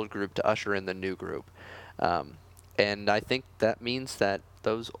using the old group to usher in the new group. And I think that means that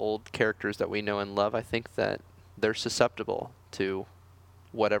those old characters that we know and love, I think that they're susceptible to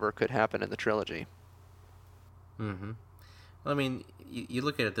whatever could happen in the trilogy. Mm-hmm. Well, I mean, you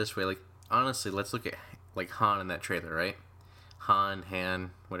look at it this way, honestly, let's look at, Han in that trailer, right?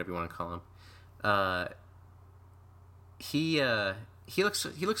 Han, whatever you want to call him. He looks a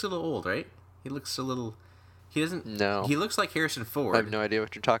little old, right? He doesn't... No. He looks like Harrison Ford. I have no idea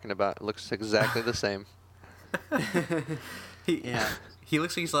what you're talking about. It looks exactly the same. He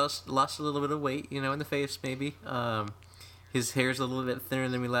looks like he's lost a little bit of weight, in the face, maybe. His hair's a little bit thinner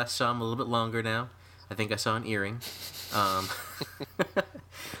than we last saw him, a little bit longer now. I think I saw an earring.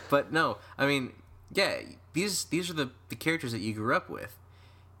 But no, I mean, yeah, these are the characters that you grew up with.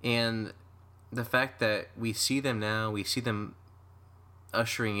 And the fact that we see them now, we see them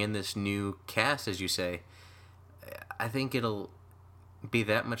ushering in this new cast, as you say, I think it'll be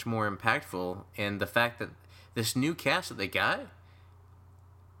that much more impactful. And the fact that this new cast that they got,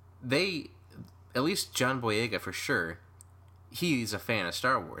 at least John Boyega for sure, he's a fan of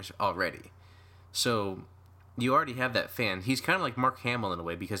Star Wars already. So you already have that fan. He's kind of like Mark Hamill in a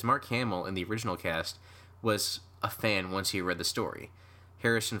way, because Mark Hamill in the original cast was a fan once he read the story.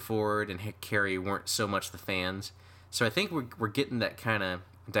 Harrison Ford and Carrie weren't so much the fans. So I think we're getting that kind of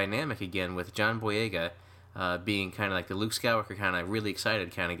dynamic again with John Boyega being kind of like the Luke Skywalker kind of really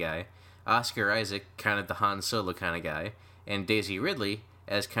excited kind of guy, Oscar Isaac kind of the Han Solo kind of guy, and Daisy Ridley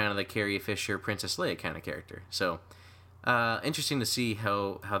as kind of the Carrie Fisher Princess Leia kind of character. So interesting to see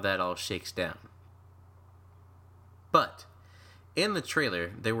how that all shakes down. But in the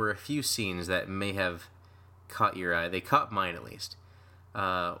trailer, there were a few scenes that may have caught your eye. They caught mine, at least.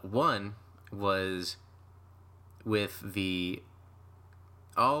 One was with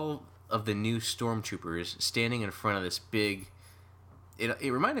all of the new stormtroopers standing in front of this big...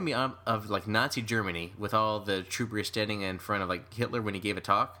 It reminded me of Nazi Germany, with all the troopers standing in front of Hitler when he gave a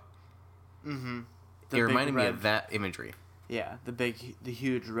talk. Mm-hmm. It reminded me of that imagery. Yeah, the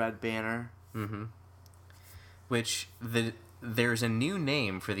huge red banner. Mm-hmm. Which, there's a new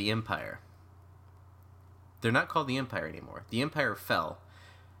name for the Empire. They're not called the Empire anymore. The Empire fell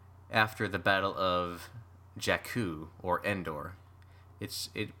after the Battle of Jakku, or Endor.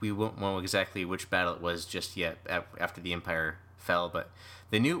 We won't know exactly which battle it was just yet after the Empire fell, but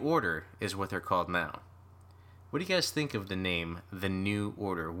the New Order is what they're called now. What do you guys think of the name, the New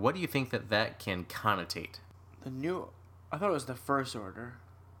Order? What do you think that can connotate? The new... I thought it was the First Order.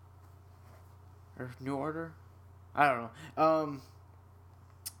 Or New Order? I don't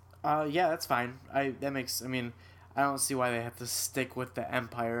know. Yeah, that's fine. I don't see why they have to stick with the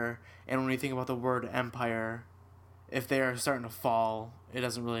Empire. And when you think about the word Empire, if they are starting to fall, it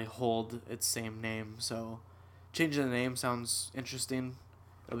doesn't really hold its same name. So, changing the name sounds interesting.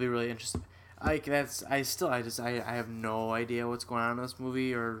 It'll be really interesting. I have no idea what's going on in this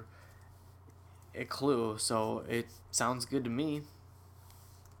movie or a clue. So it sounds good to me.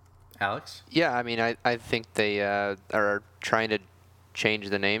 Alex? Yeah, I mean, I think they are trying to change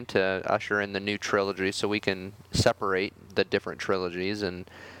the name to usher in the new trilogy so we can separate the different trilogies. And,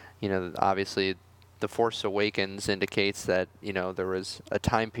 obviously The Force Awakens indicates that, there was a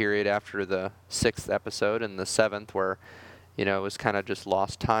time period after the 6th episode and the 7th where, it was kind of just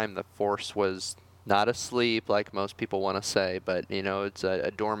lost time. The Force was not asleep like most people want to say, but, it's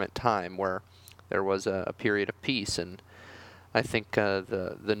a dormant time where there was a period of peace. And I think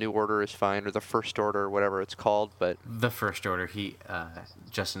the New Order is fine, or the First Order, or whatever it's called, but... The First Order,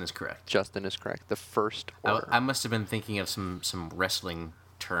 Justin is correct. Justin is correct. The First Order. I must have been thinking of some wrestling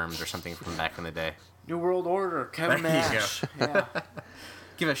terms or something from back in the day. New World Order, Kevin Nash. Yeah.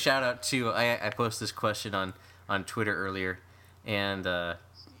 Give a shout out to, I posted this question on Twitter earlier, and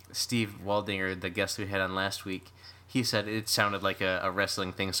Steve Waldinger, the guest we had on last week, he said it sounded like a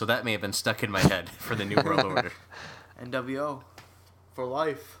wrestling thing, so that may have been stuck in my head for the New World Order. NWO for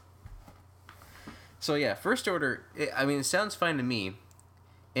life. So yeah, First Order, it sounds fine to me,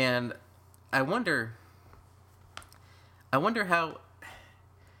 and I wonder how...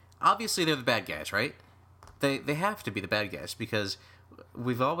 Obviously, they're the bad guys, right? They have to be the bad guys, because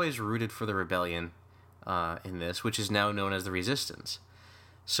we've always rooted for the Rebellion in this, which is now known as the Resistance.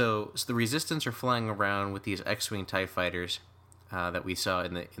 So the Resistance are flying around with these X-Wing TIE fighters that we saw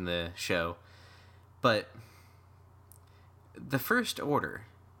in the show. But the First Order,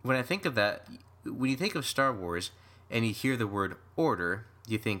 when I think of that, when you think of Star Wars and you hear the word order,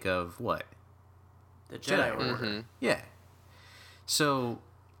 you think of what? The Jedi Order. Mm-hmm. Yeah. So,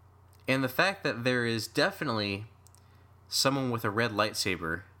 and the fact that there is definitely someone with a red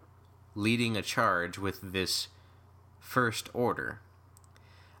lightsaber leading a charge with this First Order,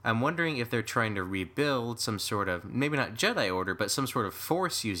 I'm wondering if they're trying to rebuild some sort of, maybe not Jedi Order, but some sort of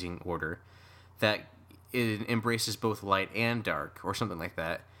Force-using order that it embraces both light and dark, or something like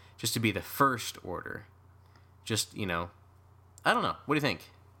that, just to be the First Order. Just, I don't know. What do you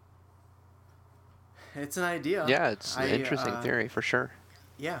think? It's an idea. Yeah, it's an interesting theory for sure.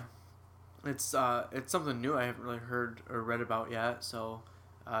 Yeah, it's something new I haven't really heard or read about yet, so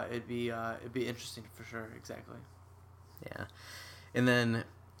it'd be interesting for sure. Exactly. Yeah, and then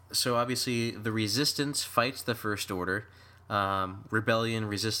so obviously the Resistance fights the First Order. Rebellion,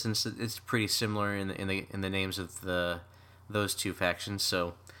 Resistance, it's pretty similar in the names of those two factions.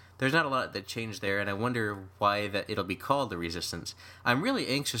 So there's not a lot that changed there, and I wonder why that it'll be called the Resistance. I'm really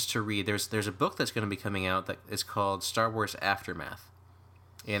anxious to read. There's a book that's going to be coming out that is called Star Wars Aftermath,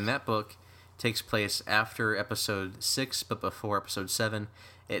 and that book takes place after Episode 6 but before Episode 7.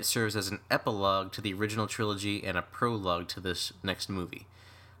 It serves as an epilogue to the original trilogy and a prologue to this next movie.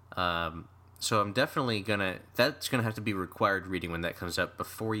 So I'm definitely that's gonna have to be required reading when that comes up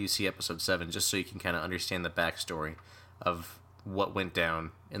before you see Episode 7, just so you can kind of understand the backstory of what went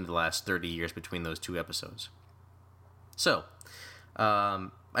down in the last 30 years between those two episodes. So, I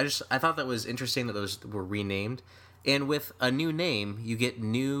thought that was interesting that those were renamed, and with a new name, you get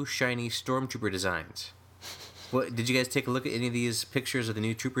new shiny Stormtrooper designs. What, did you guys take a look at any of these pictures of the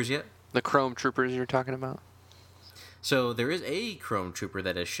new troopers yet? The Chrome Troopers you're talking about? So there is a Chrome Trooper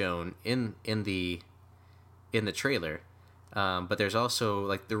that is shown in the trailer, but there's also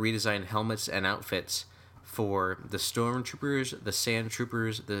like the redesigned helmets and outfits for the Stormtroopers, the Sand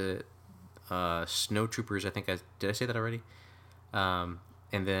Troopers, the Snow Troopers. Did I say that already? And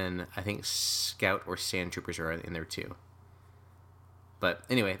then I think Scout or Sand Troopers are in there too. But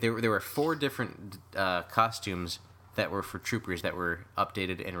anyway, there were 4 different costumes that were for troopers that were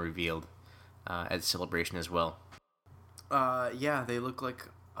updated and revealed at Celebration as well. Yeah, they look like.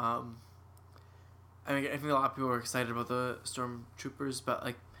 I think a lot of people are excited about the Stormtroopers, but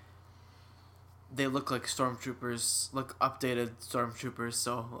like, they look like Stormtroopers, look updated Stormtroopers.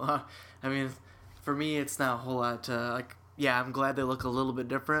 So, for me, it's not a whole lot to like. Yeah, I'm glad they look a little bit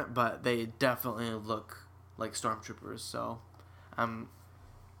different, but they definitely look like Stormtroopers. So, I'm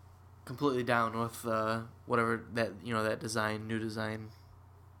completely down with whatever that that design, new design.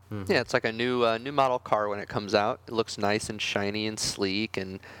 Mm-hmm. Yeah, it's like a new model car when it comes out. It looks nice and shiny and sleek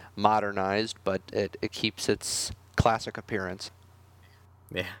and modernized, but it keeps its classic appearance.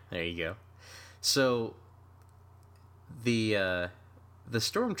 Yeah, there you go. So the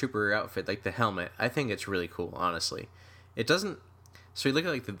stormtrooper outfit, like the helmet, I think it's really cool. Honestly, it doesn't. So you look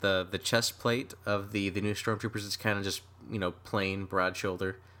at like the chest plate of the new stormtroopers. It's kind of just plain broad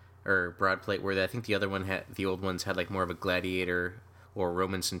shoulder or broad plate. Where I think the other one had the old ones had like more of a gladiator or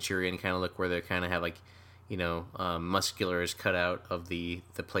Roman centurion kind of look, where they kind of have like musculars cut out of the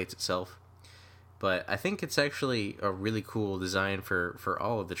plates itself. But I think it's actually a really cool design for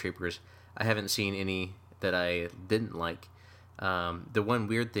all of the troopers. I haven't seen any that I didn't like. The one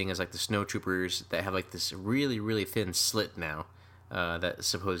weird thing is like the snow troopers that have like this really, really thin slit now that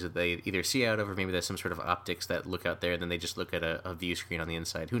supposedly they either see out of, or maybe there's some sort of optics that look out there and then they just look at a view screen on the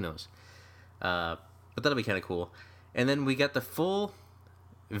inside. Who knows? But that'll be kind of cool. And then we got the full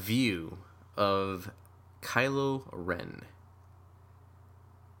view of Kylo Ren.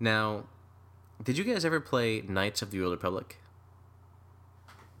 Now, did you guys ever play Knights of the Old Republic?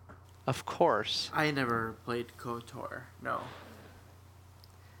 Of course. I never played KOTOR. No.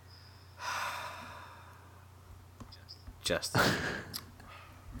 Justin.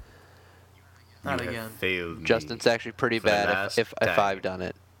 Not You have again. failed me Justin's actually pretty for the bad last if time. I've done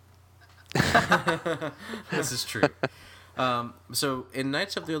it. This is true. So in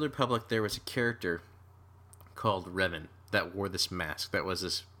Knights of the Old Republic, there was a character called Revan that wore this mask. That was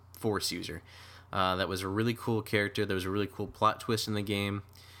this Force user. That was a really cool character. There was a really cool plot twist in the game.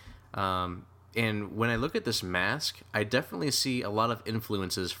 And when I look at this mask, I definitely see a lot of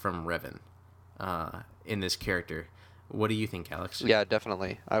influences from Revan in this character. What do you think, Alex? Yeah,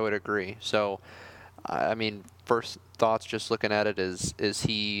 definitely. I would agree. So, I mean, first thoughts just looking at it is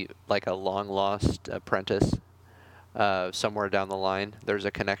he like a long lost apprentice somewhere down the line? There's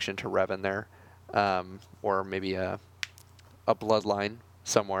a connection to Revan there, or maybe a bloodline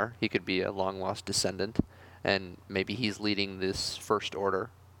somewhere. He could be a long lost descendant, and maybe he's leading this First Order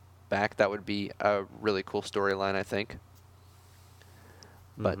back. That would be a really cool storyline, I think.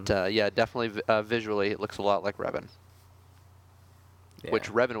 But yeah, definitely visually, it looks a lot like Revan. Yeah.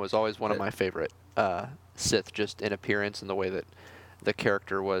 Which Revan was always one of my favorite Sith, just in appearance and the way that the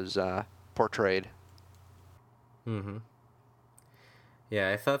character was portrayed. Mm-hmm.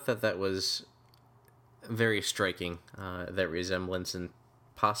 Yeah, I thought that was very striking, that resemblance and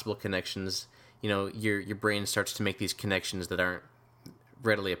possible connections. Your brain starts to make these connections that aren't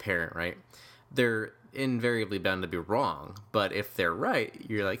readily apparent, right? They're invariably bound to be wrong, but if they're right,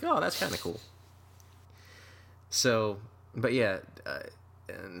 you're like, oh, that's kind of cool. So, but yeah,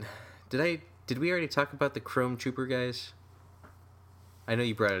 and did we already talk about the Chrome Trooper guys? I know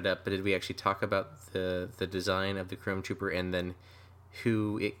you brought it up, but did we actually talk about the design of the Chrome Trooper and then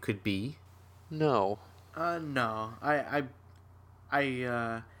who it could be? No. No.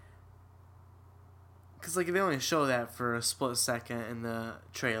 Because, like, they only show that for a split second in the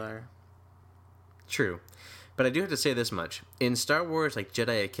trailer. True. But I do have to say this much. In Star Wars, like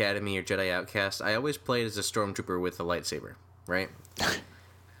Jedi Academy or Jedi Outcast, I always played as a stormtrooper with a lightsaber, right?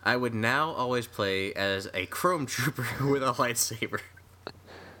 I would now always play as a Chrome Trooper with a lightsaber.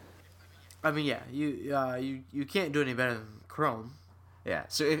 I mean, yeah, you can't do any better than Chrome. Yeah,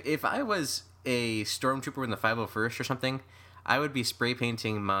 so if I was a stormtrooper in the 501st or something, I would be spray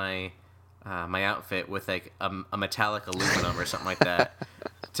painting my outfit with like a metallic aluminum or something like that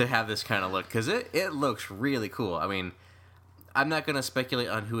to have this kind of look, because it looks really cool. I mean, I'm not going to speculate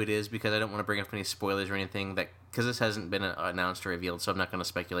on who it is because I don't want to bring up any spoilers or anything, because this hasn't been announced or revealed, so I'm not going to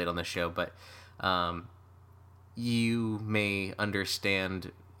speculate on this show, but you may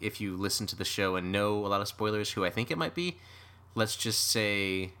understand if you listen to the show and know a lot of spoilers who I think it might be. Let's just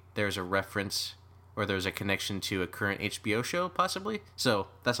say there's a reference or there's a connection to a current HBO show, possibly. So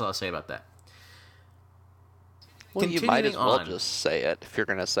that's all I'll say about that. Well, you might as well on. just say it if you're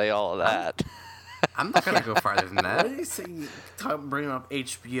going to say all of that. I'm not going to go farther than What that. are you saying? Bringing up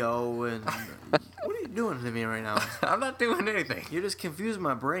HBO and what are you doing to me right now? I'm not doing anything. You're just confusing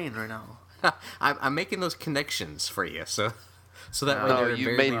my brain right now. I'm making those connections for you, so that way No, they're you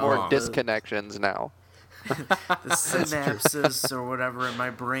very made more wrong. disconnections now. The synapses or whatever in my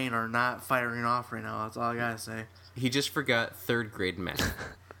brain are not firing off right now. That's all I gotta say. He just forgot third grade math.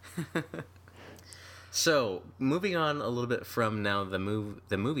 So, moving on a little bit from now the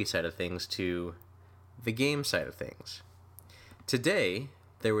movie side of things to the game side of things. Today,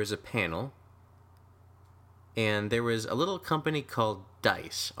 there was a panel, and there was a little company called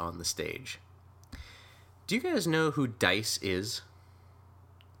DICE on the stage. Do you guys know who DICE is?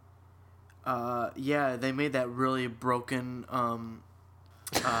 Yeah, they made that really broken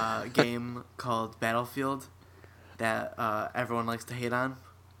game called Battlefield that everyone likes to hate on.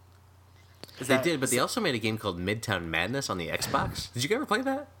 They did, but they also made a game called Midtown Madness on the Xbox. Did you ever play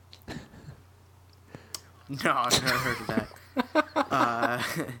that? No, I've never heard of that.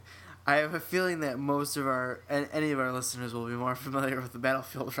 I have a feeling that most of any of our listeners will be more familiar with the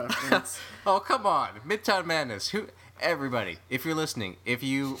Battlefield reference. Oh, come on. Midtown Madness. Everybody, if you're listening, if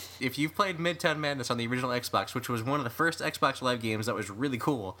you've played Midtown Madness on the original Xbox, which was one of the first Xbox Live games that was really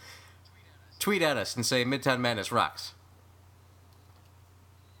cool, tweet at us and say Midtown Madness rocks.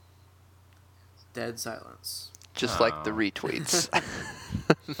 Dead silence. Just like the retweets.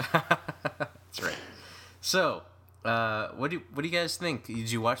 That's right. So, what do you guys think?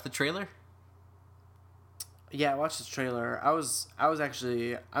 Did you watch the trailer? Yeah, I watched the trailer. I was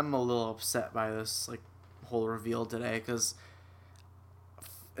actually, I'm a little upset by this whole reveal today, because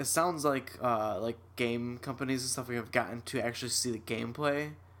it sounds like game companies and stuff have gotten to actually see the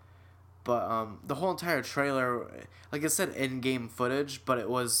gameplay, but the whole entire trailer, like I said, in-game footage, but it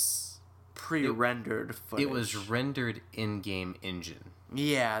was pre-rendered footage. It was rendered in-game engine.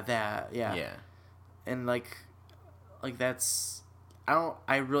 Yeah, that. Yeah. Yeah. And like that's,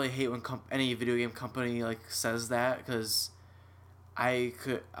 I really hate when any video game company says that, because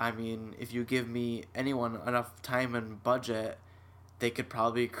if you give me anyone enough time and budget, they could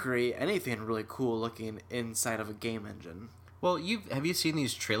probably create anything really cool looking inside of a game engine. Well, have you seen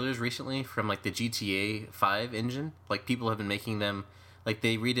these trailers recently from the GTA 5 engine? People have been making them,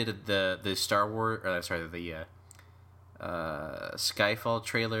 they redid the Star Wars, the Skyfall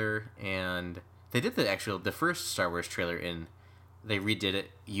trailer, and they did the first Star Wars trailer they redid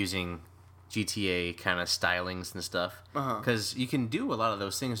it using GTA kind of stylings and stuff. Because you can do a lot of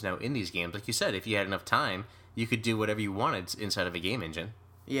those things now in these games. Like you said, if you had enough time, you could do whatever you wanted inside of a game engine.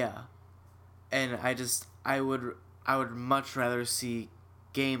 Yeah. And I would much rather see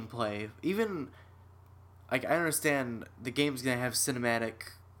gameplay. Even, I understand the game's going to have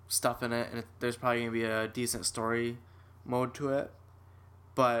cinematic stuff in it, and there's probably going to be a decent story mode to it.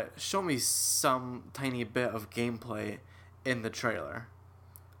 But show me some tiny bit of gameplay in the trailer.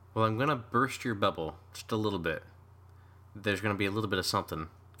 Well, I'm going to burst your bubble just a little bit. There's going to be a little bit of something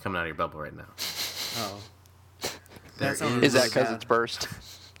coming out of your bubble right now. Oh. Is that because it's burst?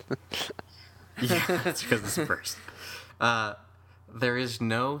 Yeah, that's because it's burst. There is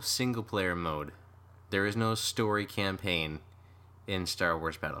no single-player mode. There is no story campaign in Star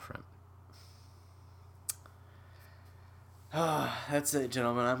Wars Battlefront. That's it,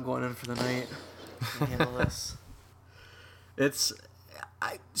 gentlemen. I'm going in for the night to handle this.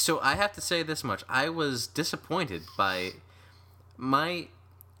 So I have to say this much. I was disappointed by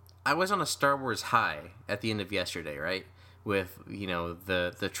I was on a Star Wars high at the end of yesterday, right? With,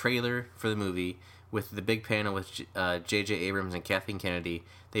 the trailer for the movie, with the big panel with J.J. Abrams and Kathleen Kennedy.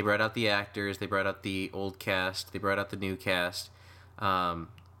 They brought out the actors, they brought out the old cast, they brought out the new cast.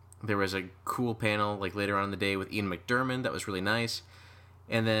 There was a cool panel later on in the day with Ian McDiarmid that was really nice.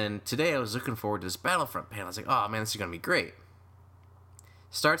 And then today I was looking forward to this Battlefront panel. I was like, oh man, this is going to be great.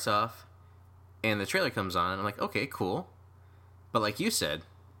 Starts off, and the trailer comes on, and I'm like, okay, cool. But like you said,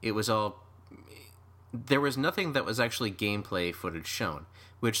 there was nothing that was actually gameplay footage shown,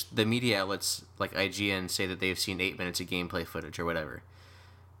 which the media outlets like IGN say that they've seen 8 minutes of gameplay footage or whatever.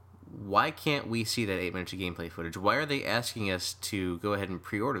 Why can't we see that 8 minutes of gameplay footage? Why are they asking us to go ahead and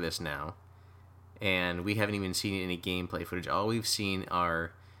pre-order this now, and we haven't even seen any gameplay footage? All we've seen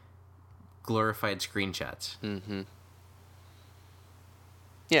are glorified screenshots. Mm-hmm.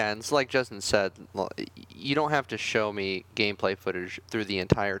 Yeah, and it's like Justin said, you don't have to show me gameplay footage through the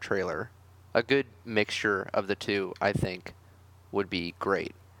entire trailer. A good mixture of the two, I think, would be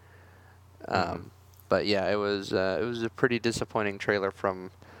great. But yeah, it was a pretty disappointing trailer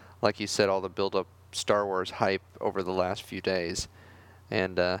from, like you said, all the build-up Star Wars hype over the last few days.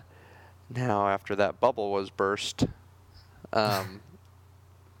 And now, after that bubble was burst,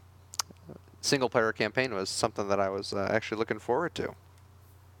 single-player campaign was something that I was actually looking forward to.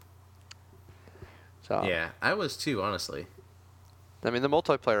 So, yeah, I was too, honestly. I mean, the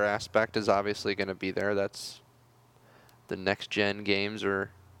multiplayer aspect is obviously going to be there. That's the next-gen games are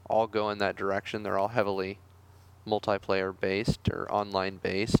all go in that direction. They're all heavily multiplayer-based or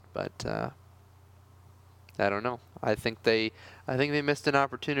online-based, but I don't know. I think they missed an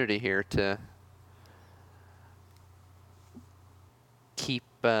opportunity here to keep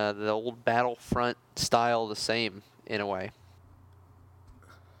the old Battlefront style the same in a way.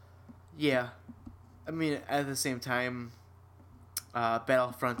 Yeah. I mean, at the same time,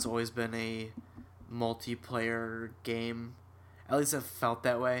 Battlefront's always been a multiplayer game. At least it felt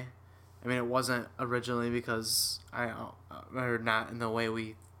that way. I mean, it wasn't originally because or not in the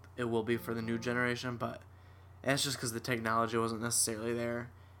way it will be for the new generation, but that's just because the technology wasn't necessarily there.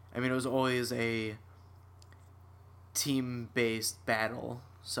 I mean, it was always a team-based battle.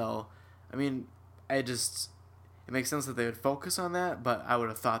 So, I mean, it makes sense that they would focus on that, but I would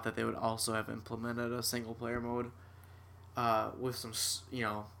have thought that they would also have implemented a single player mode with some,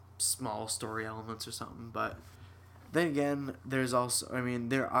 small story elements or something. But then again, there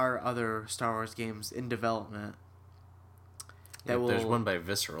are other Star Wars games in development. There's one by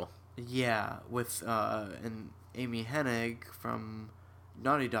Visceral. Yeah, with and Amy Hennig from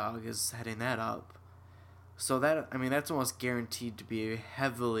Naughty Dog is heading that up. So that's almost guaranteed to be a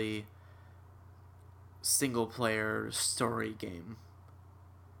heavily single player story game.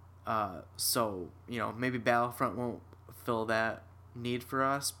 So, maybe Battlefront won't fill that need for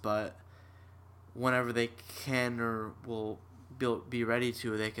us, but whenever they can or will be ready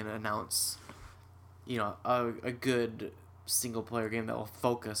to, they can announce, a good single player game that will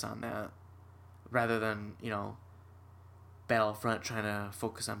focus on that rather than, Battlefront trying to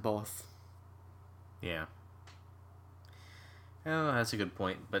focus on both. Yeah. Oh, that's a good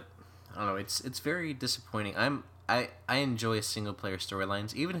point, but I don't know. It's very disappointing. I enjoy single player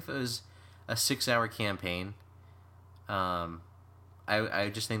storylines, even if it was a 6-hour campaign. I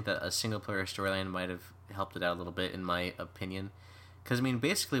just think that a single player storyline might have helped it out a little bit, in my opinion. Because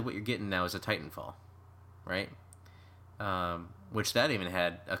basically what you're getting now is a Titanfall, right? Which that even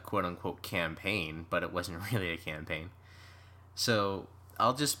had a quote unquote campaign, but it wasn't really a campaign. So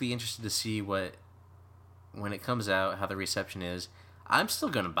I'll just be interested to see when it comes out, how the reception is. I'm still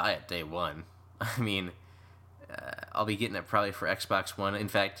going to buy it day one. I'll be getting it probably for Xbox One. In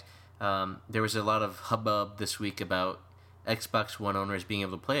fact, there was a lot of hubbub this week about Xbox One owners being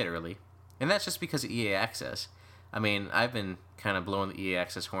able to play it early. And that's just because of EA Access. I've been kind of blowing the EA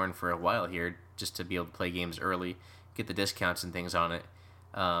Access horn for a while here just to be able to play games early, get the discounts and things on it.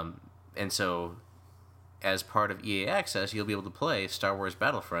 And so, as part of EA Access, you'll be able to play Star Wars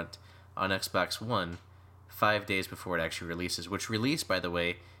Battlefront on Xbox One 5 days before it actually releases, which release, by the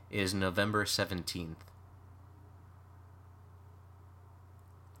way, is November 17th.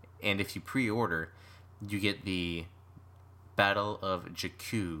 And if you pre-order, you get the Battle of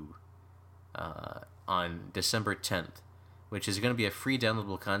Jakku on December 10th, which is going to be a free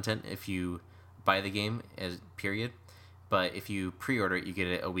downloadable content if you buy the game, period. But if you pre-order it, you get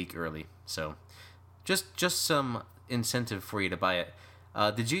it a week early. So just some incentive for you to buy it.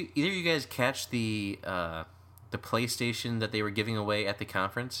 Did either of you guys catch the PlayStation that they were giving away at the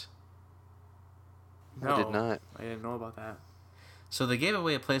conference? No, I did not. I didn't know about that. So they gave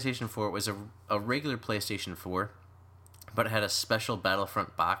away a PlayStation 4. It was a regular PlayStation 4, but it had a special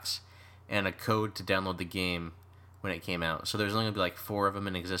Battlefront box and a code to download the game when it came out. So there's only going to be like 4 of them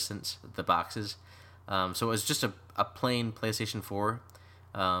in existence, the boxes. So it was just a plain PlayStation 4,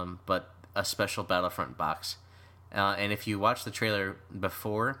 but a special Battlefront box. And if you watch the trailer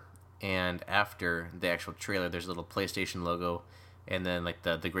before and after the actual trailer, there's a little PlayStation logo and then like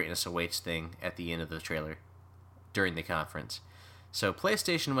the Greatness Awaits thing at the end of the trailer during the conference. So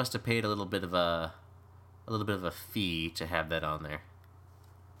PlayStation must have paid a little bit of a fee to have that on there.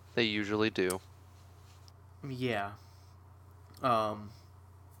 They usually do. Yeah.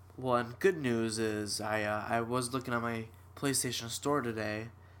 One good news is I was looking at my PlayStation Store today,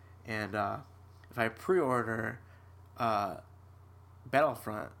 and if I pre-order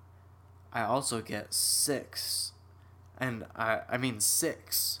Battlefront, I also get 6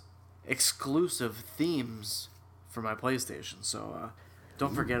 exclusive themes for my PlayStation. So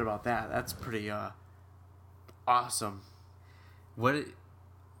don't forget about that. That's pretty awesome. What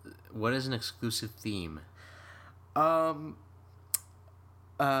is an exclusive theme? Well,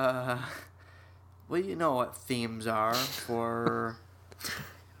 you know what themes are for.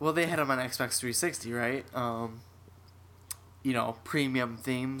 Well, they had them on Xbox 360, right? Premium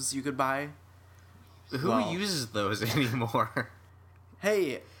themes you could buy. Who uses those anymore?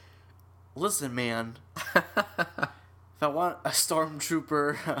 Hey, listen, man. If I want a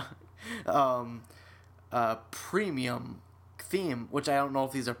Stormtrooper premium theme, which I don't know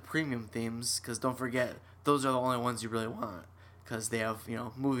if these are premium themes, because don't forget, those are the only ones you really want, because they have,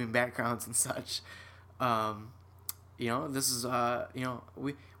 moving backgrounds and such. This is,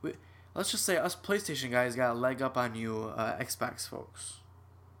 we let's just say us PlayStation guys got a leg up on you Xbox folks.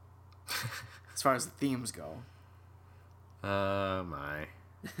 As far as the themes go. My.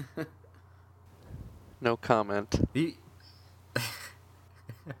 No comment.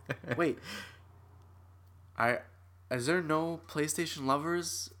 Wait. Is there no PlayStation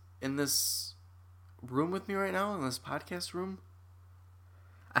lovers in this room with me right now, in this podcast room?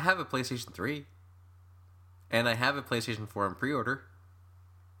 I have a PlayStation 3. And I have a PlayStation 4 in pre-order.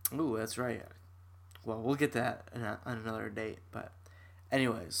 Ooh, that's right. Well, we'll get to that on another date. But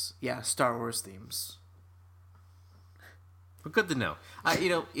anyways, yeah, Star Wars themes. But good to know.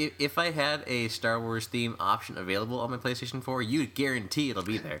 If I had a Star Wars theme option available on my PlayStation 4, you'd guarantee it'll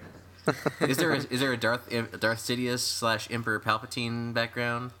be there. Is there a Darth Sidious / Emperor Palpatine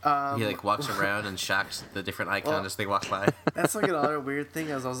background? He like walks around and shocks the different icons as they walk by. That's like another weird thing.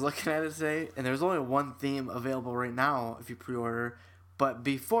 As I was looking at it today, and there's only one theme available right now if you pre-order, but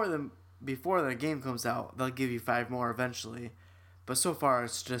before the game comes out, they'll give you 5 more eventually. But so far,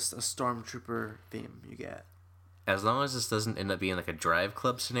 it's just a Stormtrooper theme you get. As long as this doesn't end up being like a Drive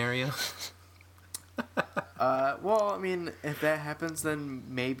Club scenario. Well, I mean, if that happens, then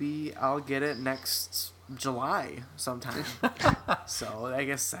maybe I'll get it next July sometime. So I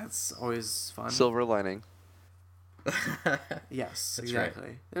guess that's always fun. Silver lining. Yes, That's exactly.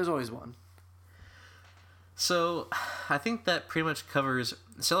 right. There's always one. So, I think that pretty much covers.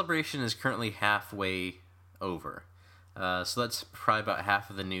 Celebration is currently halfway over. So that's probably about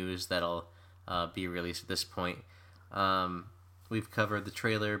half of the news that'll be released at this point. We've covered the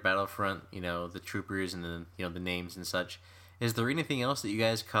trailer, Battlefront, the troopers, and the names and such. Is there anything else that you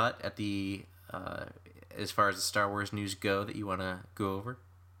guys caught at the as far as the Star Wars news go that you want to go over?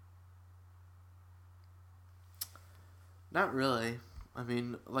 Not really. I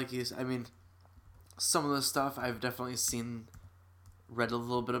mean, some of the stuff I've definitely read a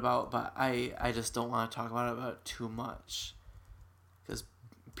little bit about, but I just don't want to talk about it too much, because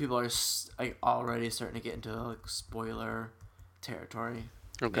people are already starting to get into like spoiler territory.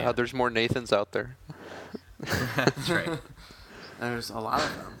 Oh God, there's more Nathans out there. That's right. There's a lot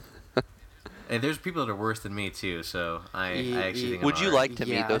of them. Hey, there's people that are worse than me too, so I actually think. Would you like to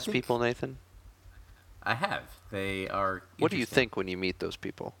Yeah, meet those people, Nathan? I have. They are. What do you think when you meet those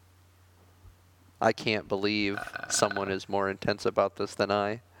people? I can't believe someone is more intense about this than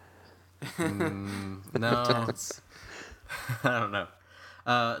I. No, Intense. I don't know.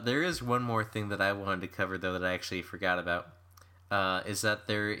 There is one more thing that I wanted to cover though that I actually forgot about. Is that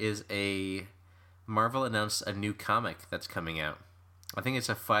there is Marvel announced a new comic that's coming out. I think it's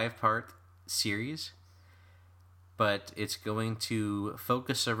a 5-part series, but it's going to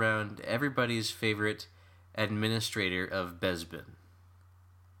focus around everybody's favorite administrator of Bespin,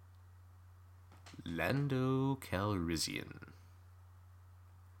 Lando Calrissian.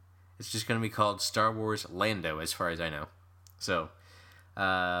 It's just going to be called Star Wars Lando, as far as I know. So,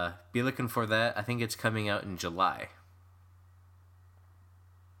 be looking for that. I think it's coming out in July.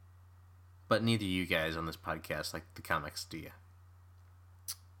 But neither you guys on this podcast like the comics, do you?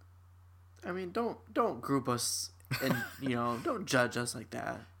 I mean, don't group us and don't judge us like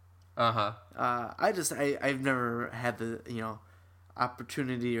that. Uh-huh. I've never had the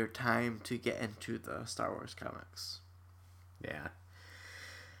opportunity or time to get into the Star Wars comics. Yeah.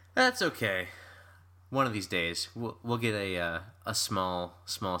 That's okay. One of these days, we'll get a small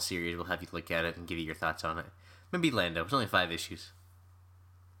series. We'll have you look at it and give you your thoughts on it. Maybe Lando. It's only 5 issues.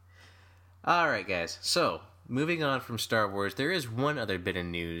 All right, guys. So, moving on from Star Wars, there is one other bit of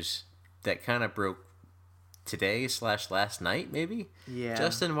news that kind of broke today / last night, maybe? Yeah.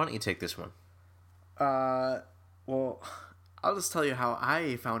 Justin, why don't you take this one? Well, I'll just tell you how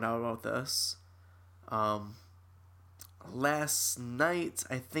I found out about this. Last night,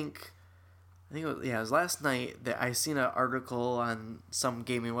 I think it was last night that I seen an article on some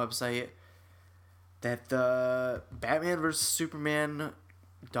gaming website that the Batman vs. Superman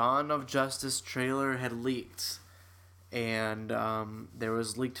Dawn of Justice trailer had leaked. And there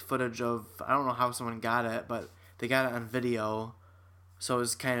was leaked footage of, I don't know how someone got it, but they got it on video. So it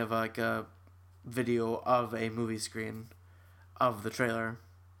was kind of like a video of a movie screen of the trailer.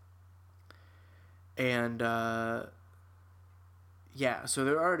 And so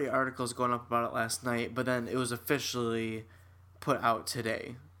there were already articles going up about it last night, but then it was officially put out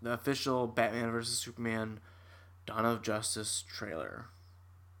today. The official Batman vs. Superman Dawn of Justice trailer.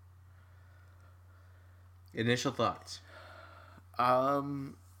 Initial thoughts. I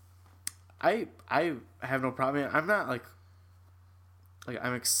have no problem. I'm not like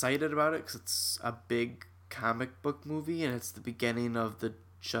I'm excited about it because it's a big comic book movie and it's the beginning of the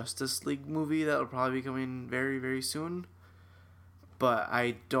Justice League movie that'll probably be coming very, very soon. But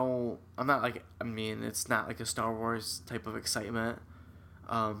I'm not like, it's not like a Star Wars type of excitement,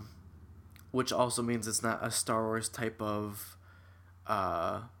 which also means it's not a Star Wars type of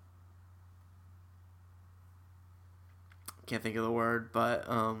can't think of the word, but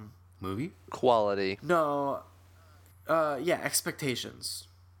Movie? Quality. no, expectations.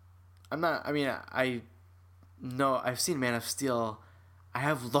 I know I've seen Man of Steel. I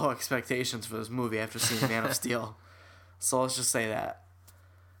have low expectations for this movie after seeing Man of Steel, so let's just say that.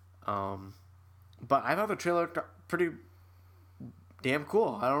 But I thought the trailer looked pretty damn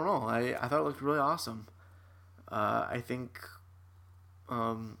cool. I don't know. I thought it looked really awesome. I think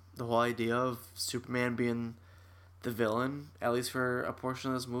the whole idea of Superman being the villain, at least for a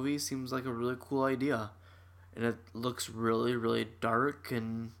portion of this movie, seems like a really cool idea. And it looks really, really dark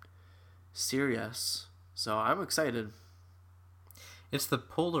and serious. So I'm excited. It's the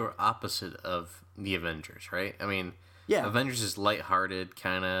polar opposite of the Avengers, right? I mean, Yeah. Avengers is lighthearted,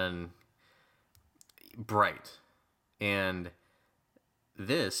 kind of, and bright. And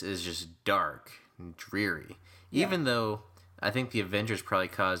this is just dark and dreary. Yeah. Even though I think the Avengers probably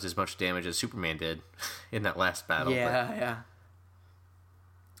caused as much damage as Superman did in that last battle. Yeah.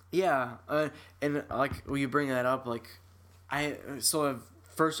 And like when you bring that up, like the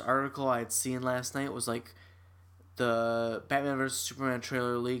first article I'd seen last night was like the Batman vs Superman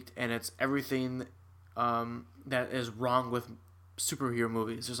trailer leaked, and it's everything that is wrong with superhero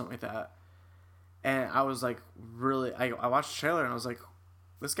movies or something like that. And I was like, really, I watched the trailer and I was like,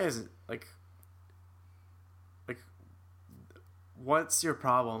 this guy's like, what's your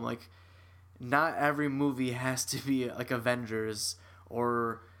problem? Like, not every movie has to be like Avengers,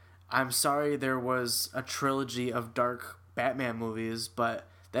 or I'm sorry there was a trilogy of dark Batman movies, but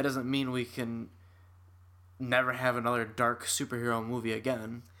that doesn't mean we can never have another dark superhero movie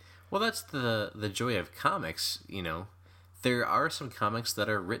again. Well, that's the joy of comics, you know. There are some comics that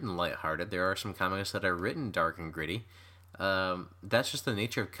are written lighthearted. There are some comics that are written dark and gritty. That's just the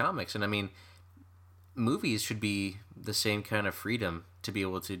nature of comics. And I mean, movies should be the same kind of freedom to be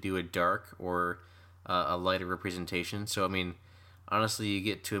able to do a dark or a lighter representation. So, I mean, honestly, you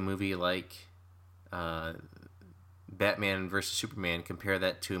get to a movie like Batman versus Superman, compare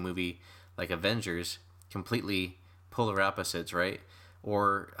that to a movie like Avengers, completely polar opposites, right?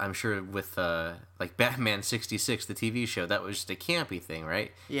 Or I'm sure with like Batman 66, the TV show, that was just a campy thing,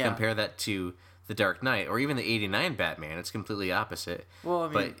 right? Yeah. Compare that to The Dark Knight, or even the 89 Batman, it's completely opposite. Well, I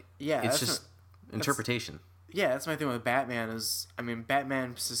mean, but yeah, it's just interpretation. Yeah, that's my thing with Batman is, I mean,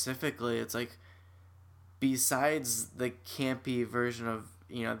 Batman specifically, it's like, besides the campy version of,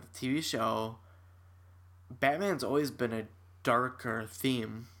 you know, the TV show, Batman's always been a darker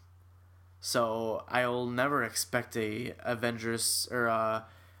theme. So I'll never expect a Avengers or a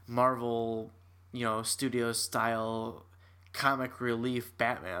Marvel, you know, studio style comic relief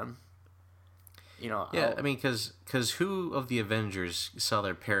Batman. You know, Yeah, I mean, because who of the Avengers saw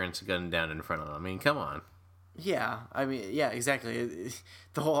their parents gunned down in front of them? I mean, come on. Yeah, I mean, yeah, exactly.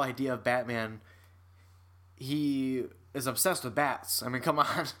 The whole idea of Batman, he is obsessed with bats. I mean, come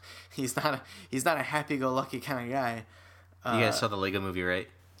on, he's not a happy-go-lucky kind of guy. You guys saw the Lego movie, right?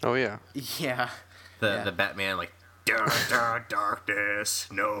 Oh yeah. Yeah. The Batman, like, darkness,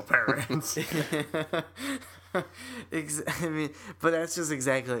 no parents. I mean, but that's just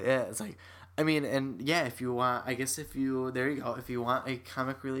exactly it. It's like, I mean, and yeah, if you want, I guess there you go. If you want a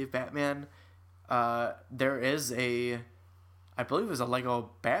comic relief Batman, there is I believe there's a Lego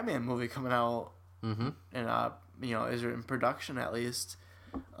Batman movie coming out. Mm-hmm. And you know, is in production at least.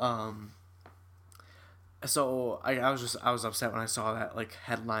 So I was upset when I saw that like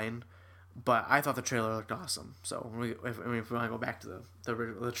headline, but I thought the trailer looked awesome. So if we want to go back to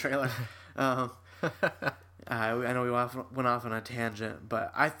the trailer, I know we went off on a tangent,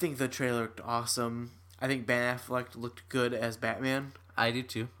 but I think the trailer looked awesome. I think Ben Affleck looked good as Batman. I do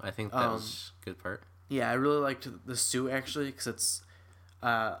too. I think that was a good part. Yeah, I really liked the suit actually because it's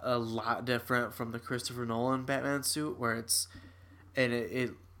a lot different from the Christopher Nolan Batman suit, where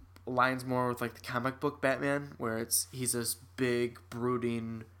it lines more with like the comic book Batman, where he's this big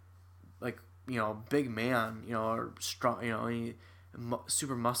brooding, like, you know, big man, you know, or strong, you know,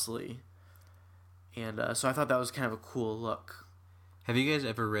 super muscly, and so I thought that was kind of a cool look. Have you guys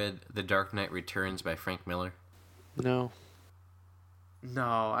ever read The Dark Knight Returns by Frank Miller? No. No,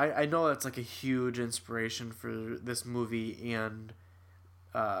 I know that's like a huge inspiration for this movie and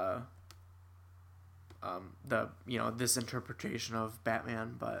the, you know, this interpretation of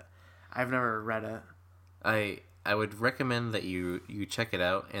Batman, but I've never read it. I would recommend that you check it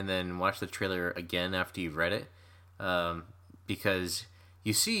out and then watch the trailer again after you've read it, because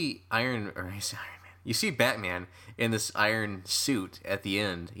you see you see Batman in this iron suit at the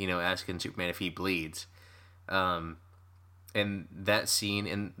end, you know, asking Superman if he bleeds, and that scene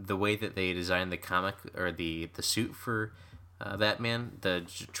and the way that they designed the comic or the suit for Batman, the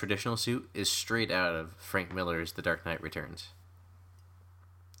traditional suit, is straight out of Frank Miller's The Dark Knight Returns.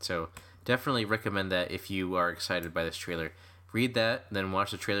 So definitely recommend that if you are excited by this trailer. Read that, then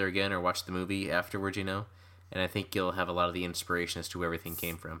watch the trailer again or watch the movie afterwards, you know, and I think you'll have a lot of the inspiration as to where everything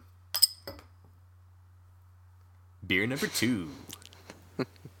came from. Beer number 2.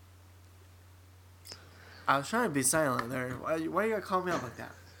 I was trying to be silent there. Why you gotta call me out like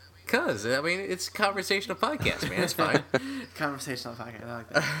that? Cause I mean, it's a conversational podcast, man. It's fine. Conversational podcast. I like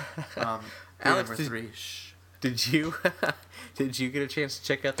that. Alex, number 3. Shh. Did you get a chance to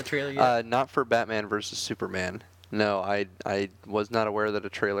check out the trailer yet? Not for Batman versus Superman. No, I was not aware that a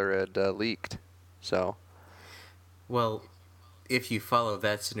trailer had leaked. So. Well, if you follow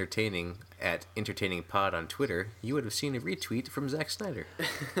That's Entertaining at Entertaining Pod on Twitter, you would have seen a retweet from Zack Snyder.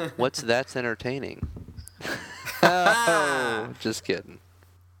 What's That's Entertaining? Oh, just kidding.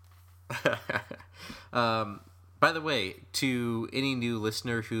 By the way, to any new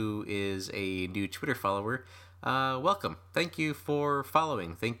listener who is a new Twitter follower, welcome. Thank you for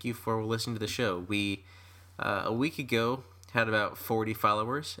following. Thank you for listening to the show. We, a week ago, had about 40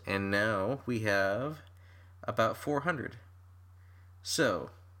 followers, and now we have about 400. So,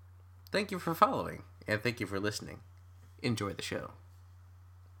 thank you for following, and thank you for listening. Enjoy the show.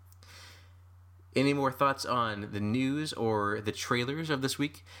 Any more thoughts on the news or the trailers of this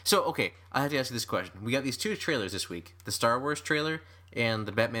week? So, okay, I have to ask you this question. We got these 2 trailers this week. The Star Wars trailer and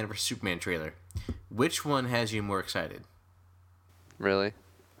the Batman vs. Superman trailer. Which one has you more excited? Really?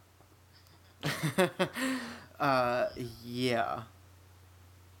 Yeah.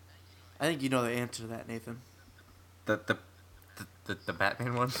 I think you know the answer to that, Nathan. The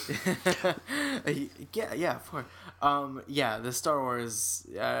Batman one? Yeah, of course. Yeah, the Star Wars,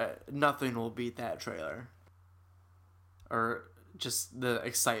 nothing will beat that trailer. Or just the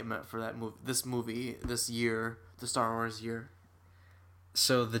excitement for that movie, this year, the Star Wars year.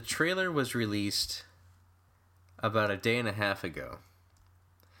 So the trailer was released about a day and a half ago.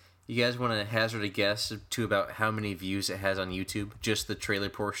 You guys want to hazard a guess to about how many views it has on YouTube? Just the trailer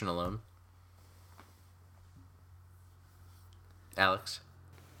portion alone? Alex?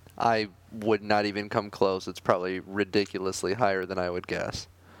 I would not even come close. It's probably ridiculously higher than I would guess.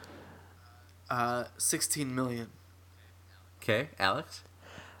 16 million. Okay, Alex?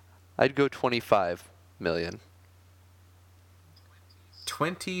 I'd go 25 million.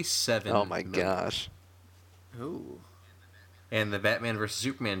 27 Oh my million. gosh. Ooh. And the Batman vs.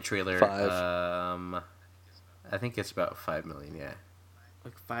 Superman trailer, 5. I think it's about 5 million, yeah.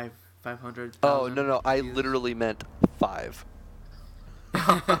 Like 500. Oh, no, I literally meant 5.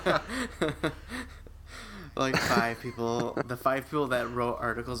 Like 5 people. The 5 people that wrote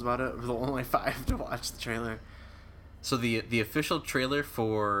articles about it were the only 5 to watch the trailer. So the official trailer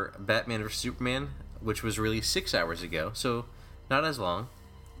for Batman vs. Superman, which was released 6 hours ago, so not as long,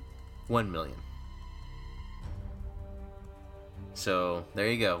 1 million. So there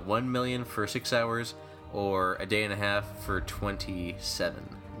you go, 1 million for 6 hours, or a day and a half for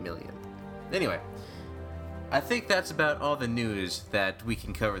 27 million. Anyway, I think that's about all the news that we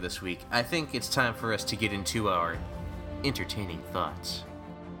can cover this week. I think it's time for us to get into our entertaining thoughts.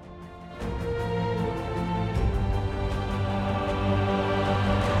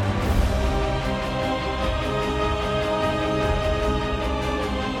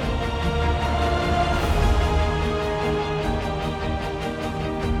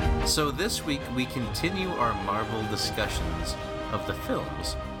 So this week we continue our Marvel discussions of the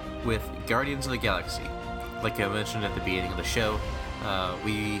films with Guardians of the Galaxy. Like I mentioned at the beginning of the show,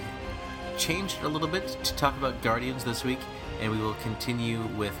 we changed a little bit to talk about Guardians this week, and we will continue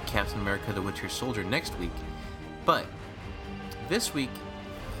with Captain America the Winter Soldier next week. But this week,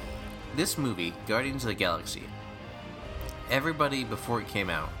 this movie, Guardians of the Galaxy, everybody before it came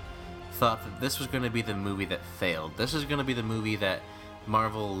out thought that this was going to be the movie that failed. This is going to be the movie that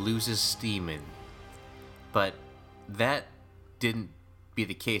Marvel loses steam in. But that didn't be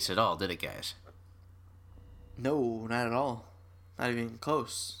the case at all, did it, guys? No, not at all. Not even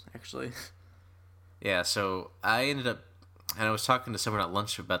close, actually. Yeah, so I ended up, and I was talking to someone at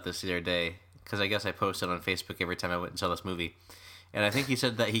lunch about this the other day, because I guess I posted on Facebook every time I went and saw this movie. And I think he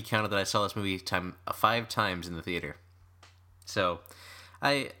said that he counted that I saw this movie 5 times in the theater. So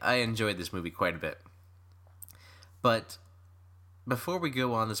I enjoyed this movie quite a bit. But before we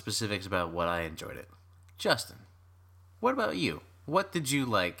go on the specifics about what I enjoyed it, Justin, what about you? What did you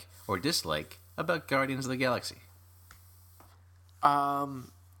like or dislike about Guardians of the Galaxy?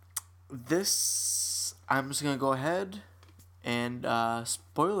 This, I'm just gonna go ahead and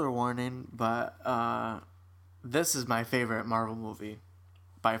spoiler warning, but this is my favorite Marvel movie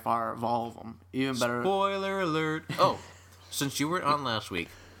by far of all of them. Even better. Spoiler alert! Oh, since you were on last week,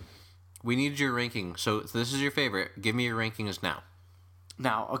 we need your ranking. So this is your favorite. Give me your rankings now.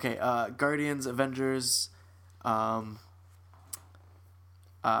 Now, okay, Guardians, Avengers, Iron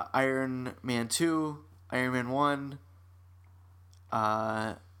Man 2, Iron Man 1,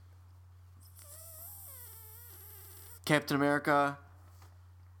 Captain America,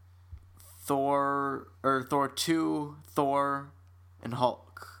 Thor 2, Thor, and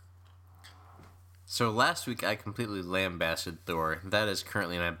Hulk. So last week I completely lambasted Thor. That is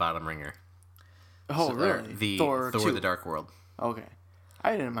currently my bottom ringer. Oh, really? The Thor 2. The Dark World. Okay.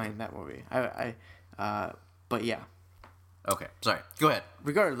 I didn't mind that movie. But yeah. Okay, sorry. Go ahead.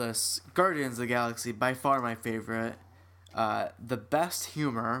 Regardless, Guardians of the Galaxy, by far my favorite. The best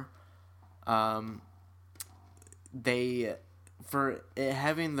humor. For it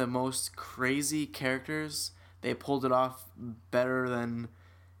having the most crazy characters, they pulled it off better than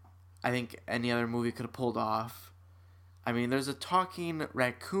I think any other movie could have pulled off. I mean, there's a talking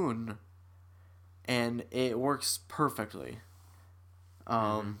raccoon, and it works perfectly.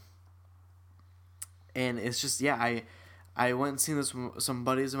 And it's just, yeah, I went and seen this with some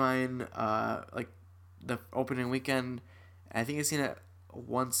buddies of mine, like the opening weekend. I think I seen it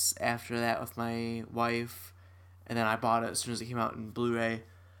once after that with my wife, and then I bought it as soon as it came out in Blu-ray,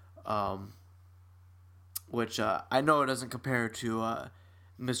 which I know it doesn't compare to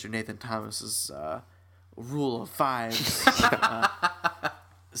Mr. Nathan Thomas's rule of fives,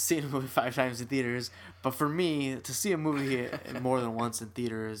 seeing a movie 5 times in theaters. But for me, to see a movie more than once in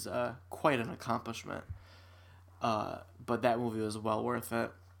theater is quite an accomplishment. But that movie was well worth it.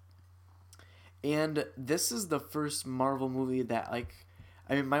 And this is the first Marvel movie that, like,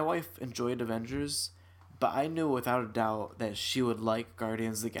 I mean, my wife enjoyed Avengers, but I knew without a doubt that she would like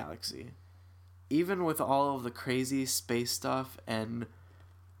Guardians of the Galaxy. Even with all of the crazy space stuff and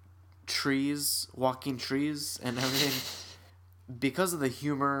trees, walking trees and everything, because of the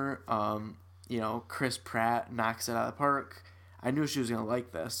humor, Chris Pratt knocks it out of the park. I knew she was going to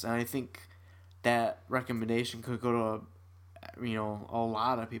like this, and I think that recommendation could go to, a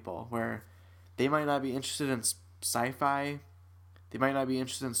lot of people where they might not be interested in sci-fi, they might not be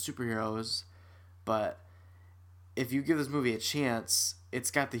interested in superheroes, but if you give this movie a chance, it's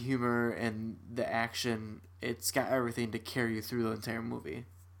got the humor and the action, it's got everything to carry you through the entire movie.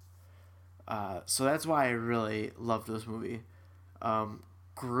 So that's why I really loved this movie.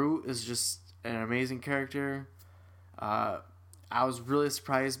 Groot is just an amazing character. I was really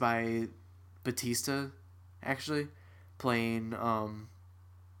surprised by Batista, actually, playing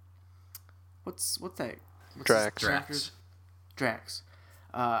what's that? Drax.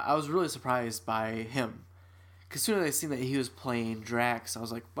 I was really surprised by him, because as soon as I seen that he was playing Drax, I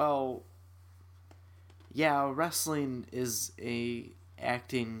was like, well, yeah, wrestling is a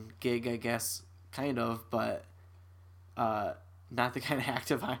acting gig, I guess, kind of, but not the kind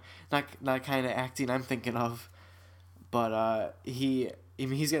of not kind of acting I'm thinking of. But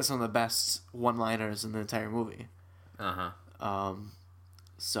he's got some of the best one-liners in the entire movie.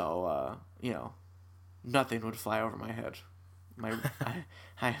 So nothing would fly over my head. I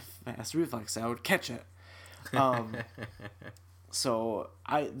have fast reflex. I would catch it.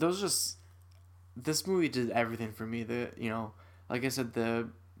 This movie did everything for me. Like I said, the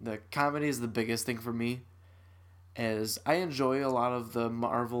comedy is the biggest thing for me. As I enjoy a lot of the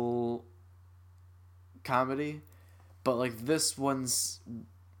Marvel comedy, but like this one's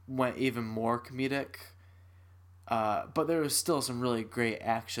went even more comedic. But there was still some really great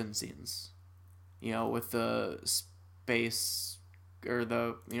action scenes, with the space or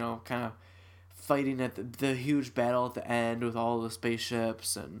the kind of fighting at the huge battle at the end with all the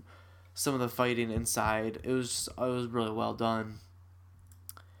spaceships and some of the fighting inside. It was really well done.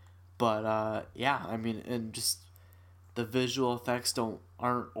 But yeah, I mean, and just the visual effects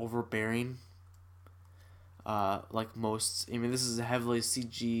aren't overbearing. Like most, I mean, this is a heavily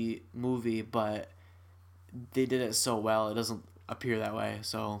CG movie, but they did it so well it doesn't appear that way.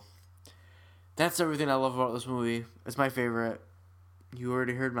 So that's everything I love about this movie. It's my favorite. You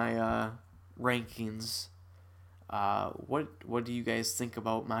already heard my rankings. What do you guys think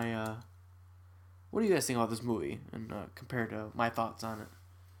about my what do you guys think about this movie and compared to my thoughts on it?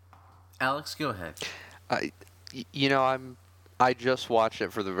 Alex, go ahead. I just watched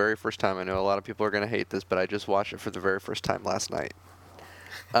it for the very first time. I know a lot of people are going to hate this, but I just watched it for the very first time last night.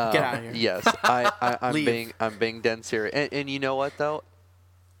 Get out of here. Yes, I'm being dead serious. And you know what though?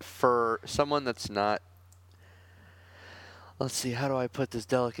 For someone that's not, let's see, how do I put this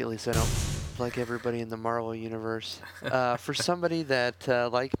delicately so I don't like everybody in the Marvel universe? For somebody that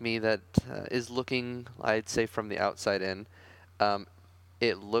like me that is looking, I'd say from the outside in,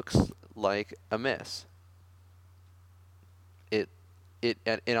 it looks like a miss. It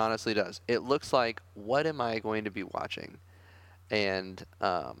honestly does. It looks like, what am I going to be watching? And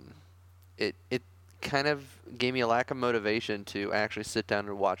it kind of gave me a lack of motivation to actually sit down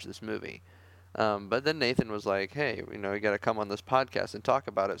and watch this movie. But then Nathan was like, hey, you got to come on this podcast and talk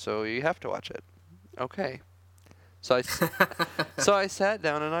about it, so you have to watch it. Okay. So I sat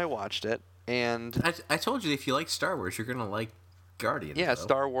down and I watched it, and I told you if you like Star Wars, you're gonna like Guardians. Yeah, though.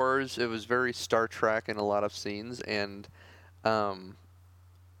 Star Wars. It was very Star Trek in a lot of scenes, and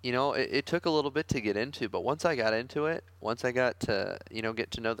it took a little bit to get into. But once I got into it, once I got to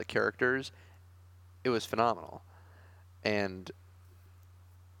get to know the characters, it was phenomenal, and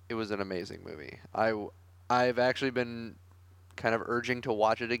it was an amazing movie. I've actually been kind of urging to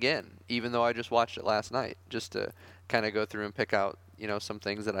watch it again, even though I just watched it last night, just to kind of go through and pick out some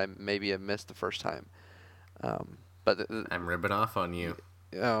things that I maybe have missed the first time. But I'm ripping off on you.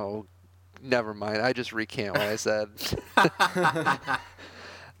 oh, never mind. I just recant what I said.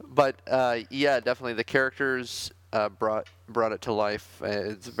 But yeah, definitely the characters brought it to life.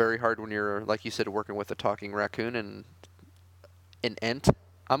 It's very hard when you're, like you said, working with a talking raccoon and an Ent.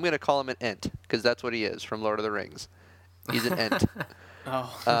 I'm gonna call him an Ent because that's what he is from Lord of the Rings. He's an Ent.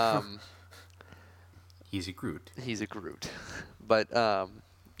 Oh. He's a Groot. He's a Groot. But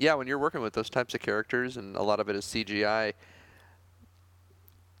yeah, when you're working with those types of characters and a lot of it is CGI,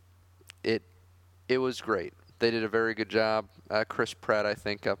 it was great. They did a very good job. Chris Pratt, I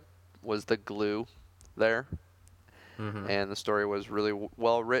think, was the glue there. Mm-hmm. And the story was really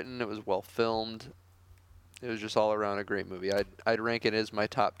well written. It was well filmed. It was just all around a great movie. I'd rank it as my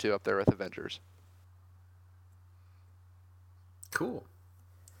top 2 up there with Avengers. Cool.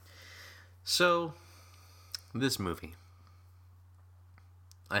 So, this movie.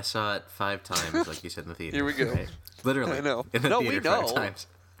 I saw it 5 times, like you said, in the theater. Here we go. Right? Literally. I know. In the No, theater we know. 5 times.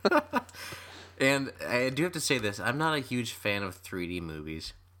 And I do have to say this. I'm not a huge fan of 3D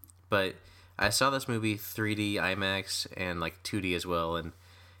movies. But I saw this movie 3D, IMAX, and like 2D as well, and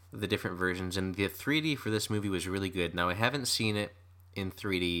the different versions. And the 3D for this movie was really good. Now, I haven't seen it in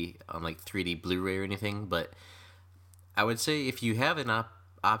 3D on like 3D Blu-ray or anything, but I would say if you have an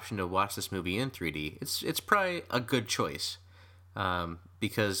option to watch this movie in 3D, it's probably a good choice,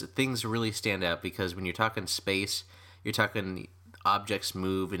 because things really stand out. Because when you're talking space, you're talking objects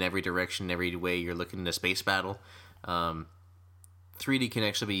move in every direction, every way you're looking in a space battle. 3D can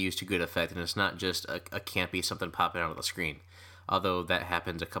actually be used to good effect, and it's not just a campy something popping out of the screen, although that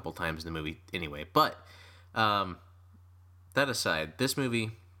happens a couple times in the movie anyway. But that aside, this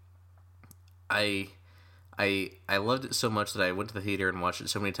movie, I loved it so much that I went to the theater and watched it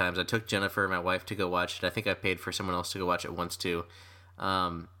so many times. I took Jennifer, my wife, to go watch it. I think I paid for someone else to go watch it once too.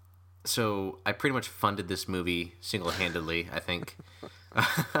 So I pretty much funded this movie single-handedly, I think.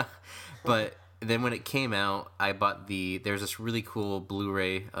 But then when it came out, I bought there's this really cool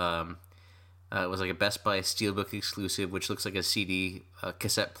Blu-ray. It was like a Best Buy Steelbook exclusive, which looks like a CD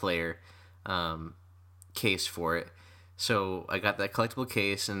cassette player case for it. So I got that collectible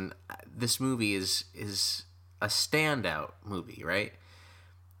case, and this movie is a standout movie, right?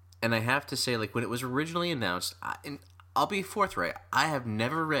 And I have to say, like, when it was originally announced, and I'll be forthright, I have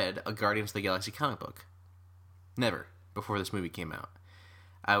never read a Guardians of the Galaxy comic book. Never, before this movie came out.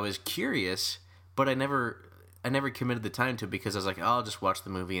 I was curious, but I never committed the time to it because I was like, oh, I'll just watch the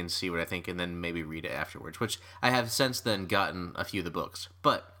movie and see what I think and then maybe read it afterwards, which I have since then gotten a few of the books.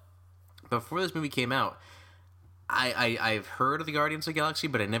 But before this movie came out, I've heard of the Guardians of the Galaxy,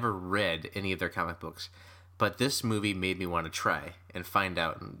 but I never read any of their comic books. But this movie made me want to try and find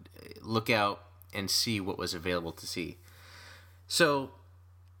out and look out and see what was available to see. So,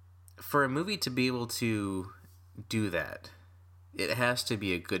 for a movie to be able to do that, it has to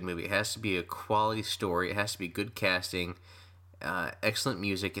be a good movie. It has to be a quality story. It has to be good casting, excellent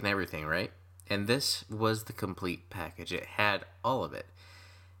music, and everything, right? And this was the complete package. It had all of it.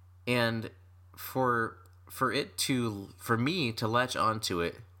 And for me to latch onto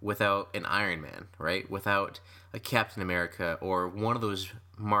it without an Iron Man, right? Without a Captain America or one of those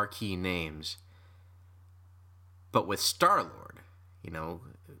marquee names, but with Star-Lord,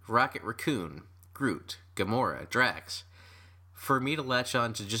 Rocket Raccoon, Groot, Gamora, Drax. For me to latch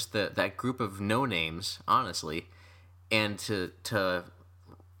on to just that group of no-names, honestly, and to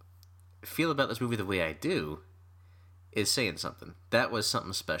feel about this movie the way I do, is saying something. That was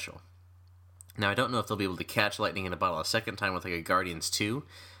something special. Now, I don't know if they'll be able to catch lightning in a bottle a second time with like a Guardians 2.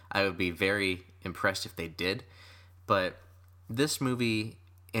 I would be very impressed if they did. But this movie,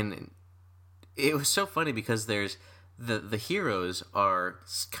 and it was so funny because there's the heroes are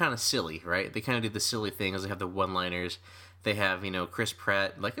kind of silly, right? They kind of do the silly things. They have the one-liners. They have, Chris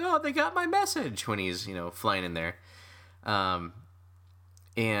Pratt, like, oh, they got my message when he's, flying in there. And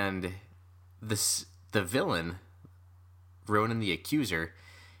the villain, Ronan the Accuser,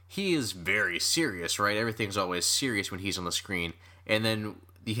 he is very serious, right? Everything's always serious when he's on the screen. And then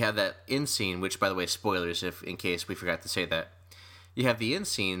you have that end scene, which, by the way, spoilers in case we forgot to say that. You have the end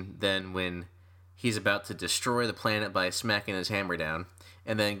scene then when he's about to destroy the planet by smacking his hammer down.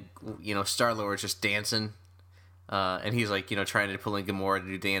 And then, Star-Lord's just dancing and he's like, trying to pull in Gamora to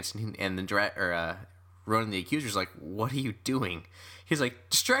do dance, and then Ronan the Accuser's like, "What are you doing?" He's like,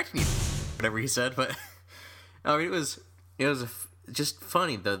 "Distracting you," whatever he said. But I mean, it was just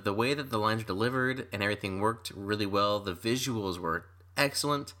funny. The way that the lines were delivered and everything worked really well. The visuals were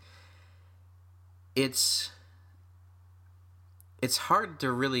excellent. It's hard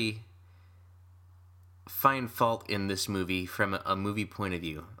to really find fault in this movie from a movie point of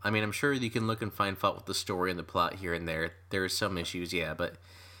view. I mean, I'm sure you can look and find fault with the story and the plot here and there. There are some issues, yeah, but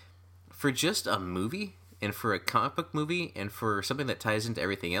for just a movie, and for a comic book movie, and for something that ties into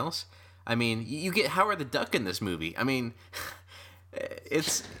everything else, I mean, you get Howard the Duck in this movie. I mean,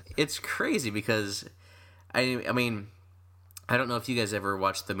 it's crazy because, I mean, I don't know if you guys ever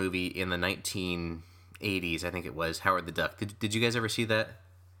watched the movie in the 1980s, I think it was, Howard the Duck. Did you guys ever see that?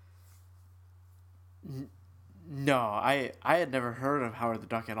 No, I had never heard of Howard the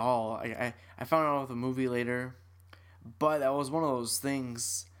Duck at all. I found out about the movie later, but that was one of those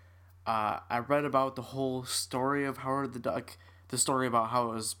things. I read about the whole story of Howard the Duck, the story about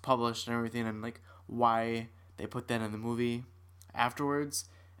how it was published and everything, and like why they put that in the movie afterwards,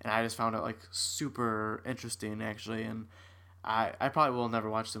 and I just found it like super interesting actually, and I probably will never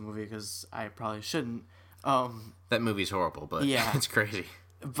watch the movie because I probably shouldn't. That movie's horrible, but yeah, it's crazy.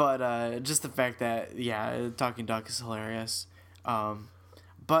 But just the fact that, yeah, Talking Duck is hilarious.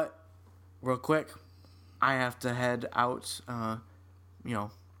 But real quick, I have to head out.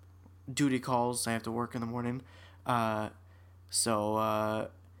 Duty calls. I have to work in the morning. So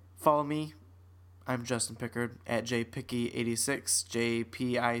follow me. I'm Justin Pickard at jpicky86,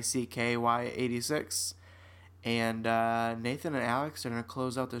 JPICKY86. And Nathan and Alex are going to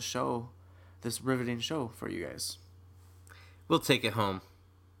close out this show, this riveting show for you guys. We'll take it home.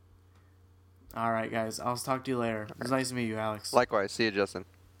 All right, guys. I'll talk to you later. It was nice to meet you, Alex. Likewise. See you, Justin.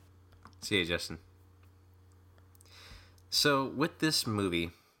 See you, Justin. So, with this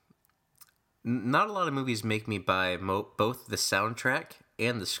movie, not a lot of movies make me buy both the soundtrack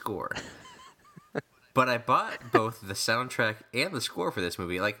and the score. But I bought both the soundtrack and the score for this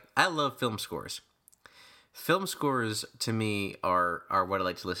movie. Like, I love film scores. Film scores, to me, are what I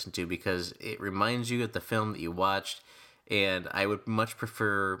like to listen to because it reminds you of the film that you watched. And I would much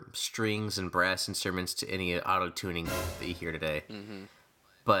prefer strings and brass instruments to any auto-tuning that you hear today. Mm-hmm.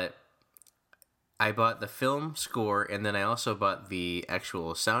 But I bought the film score, and then I also bought the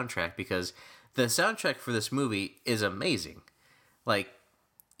actual soundtrack because the soundtrack for this movie is amazing. Like,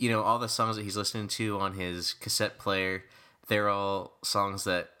 all the songs that he's listening to on his cassette player, they're all songs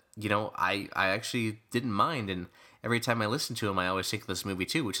that, I actually didn't mind. And every time I listen to them, I always think of this movie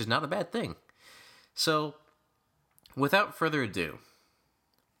too, which is not a bad thing. So, without further ado,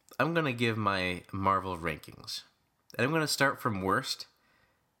 I'm going to give my Marvel rankings. And I'm going to start from worst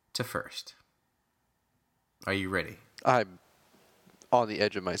to first. Are you ready? I'm on the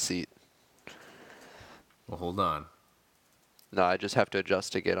edge of my seat. Well, hold on. No, I just have to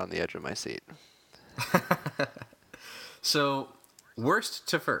adjust to get on the edge of my seat. So, worst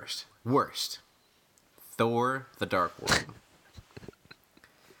to first. Worst. Thor: The Dark World.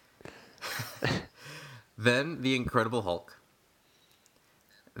 Then The Incredible Hulk.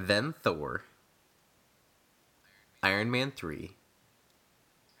 Then Thor. Iron Man 3.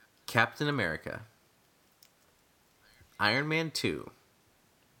 Captain America. Iron Man 2.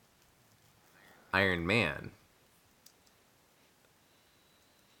 Iron Man.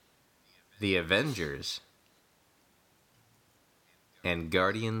 The Avengers. And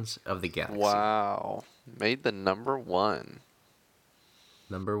Guardians of the Galaxy. Wow. Made the number one.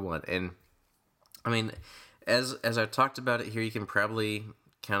 Number one. And I mean, as I talked about it here, you can probably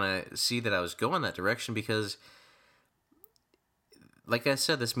kind of see that I was going that direction because, like I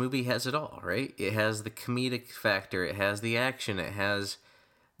said, this movie has it all, right? It has the comedic factor, it has the action, it has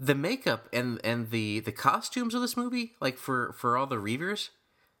the makeup and the costumes of this movie. Like for all the Reavers,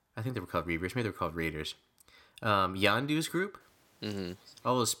 I think they were called Reavers, maybe they were called Raiders. Yondu's group,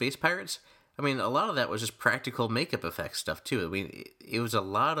 all those space pirates. I mean, a lot of that was just practical makeup effects stuff too. I mean, it was a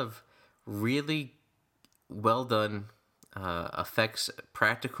lot of really well done effects,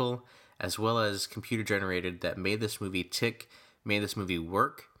 practical as well as computer generated, that made this movie tick, made this movie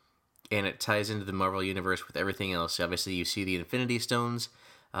work, and it ties into the Marvel Universe with everything else. Obviously, you see the Infinity Stones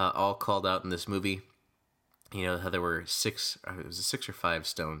all called out in this movie. How there were six or five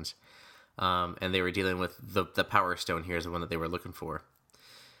stones, and they were dealing with the Power Stone here is the one that they were looking for.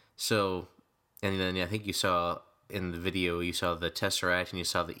 So, and then I think you saw in the video, you saw the Tesseract and you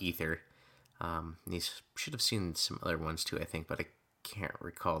saw the Ether. You should have seen some other ones too, I think, but I can't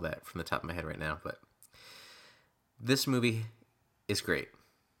recall that from the top of my head right now. But this movie is great.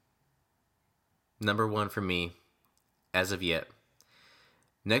 Number one for me, as of yet.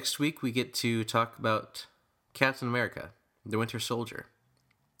 Next week, we get to talk about Captain America, the Winter Soldier.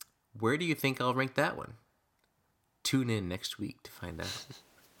 Where do you think I'll rank that one? Tune in next week to find out.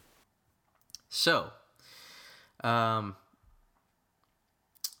 So,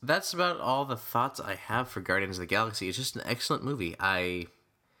 that's about all the thoughts I have for Guardians of the Galaxy. It's just an excellent movie. I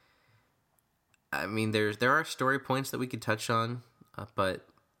mean, there are story points that we could touch on, but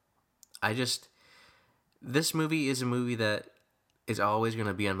this movie is a movie that is always going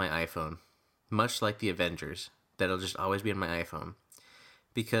to be on my iPhone, much like the Avengers. That'll just always be on my iPhone,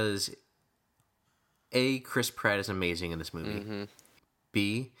 because A, Chris Pratt is amazing in this movie. Mm-hmm.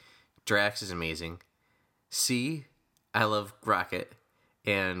 B, Drax is amazing. C, I love Rocket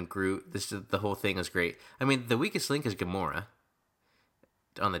and Groot. The whole thing is great. I mean, the weakest link is Gamora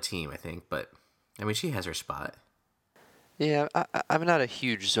on the team, I think, but I mean, she has her spot. Yeah, I'm not a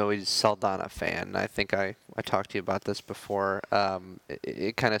huge Zoe Saldana fan. I think I talked to you about this before.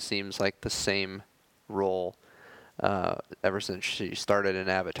 It kind of seems like the same role ever since she started in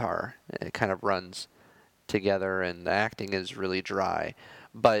Avatar. It kind of runs together, and the acting is really dry.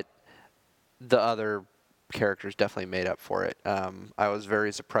 But the other characters definitely made up for it. I was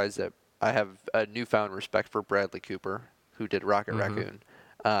very surprised that I have a newfound respect for Bradley Cooper, who did Rocket Raccoon.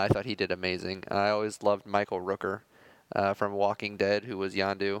 I thought he did amazing. I always loved Michael Rooker from Walking Dead, who was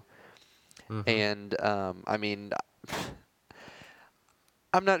Yondu. And, I mean,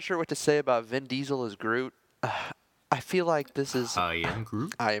 I'm not sure what to say about Vin Diesel as Groot. I feel like this is... I am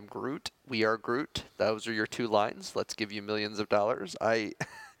Groot. I am Groot. We are Groot. Those are your two lines. Let's give you millions of dollars. I'm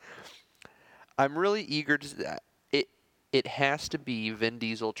really eager to... It has to be Vin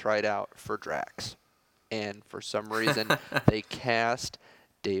Diesel tried out for Drax. And for some reason, they cast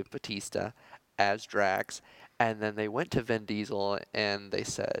Dave Bautista as Drax. And then they went to Vin Diesel and they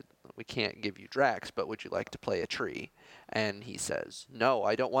said, we can't give you Drax, but would you like to play a tree? And he says, no,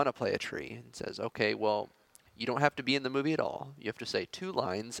 I don't want to play a tree. And says, okay, well, you don't have to be in the movie at all. You have to say 2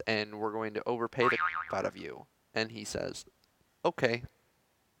 lines, and we're going to overpay the out of you. And he says, okay.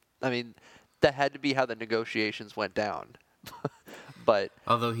 I mean, that had to be how the negotiations went down. But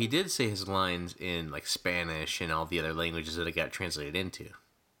although he did say his lines in like Spanish and all the other languages that it got translated into.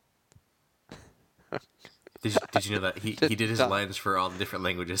 Did you know that he did his lines for all the different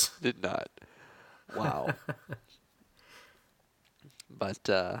languages? Did not. Wow. But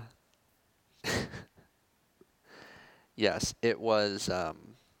yes, it was.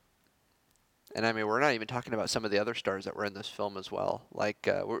 And I mean, we're not even talking about some of the other stars that were in this film as well. Like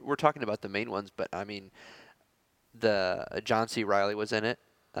we're talking about the main ones, but I mean, the John C. Reilly was in it.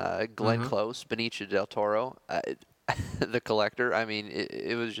 Glenn Close, Benicio del Toro, the Collector. I mean,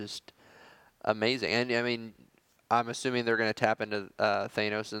 it was just amazing. And I mean, I'm assuming they're going to tap into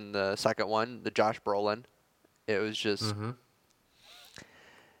Thanos in the second one, the Josh Brolin. It was just.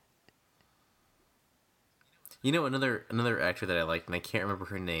 You know, another actor that I liked, and I can't remember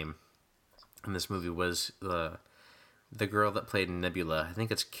her name in this movie, was the girl that played Nebula. I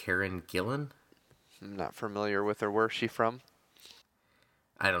think it's Karen Gillan. I'm not familiar with her. Where's she from?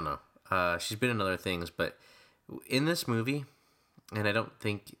 I don't know. She's been in other things, but in this movie, and I don't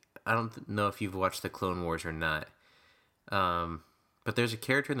know if you've watched the Clone Wars or not, but there's a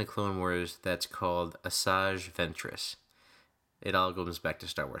character in the Clone Wars that's called Asajj Ventress. It all goes back to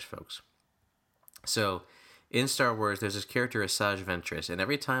Star Wars, folks. So, in Star Wars, there's this character, Asajj Ventress, and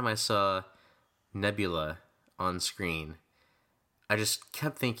every time I saw Nebula on screen, I just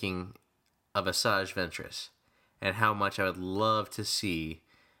kept thinking of Asajj Ventress and how much I would love to see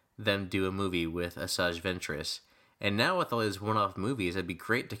them do a movie with Asajj Ventress. And now with all these one-off movies, it'd be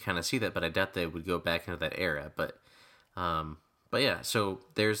great to kind of see that, but I doubt they would go back into that era. But yeah, so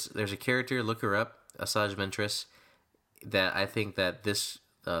there's a character, look her up, Asajj Ventress, that I think that this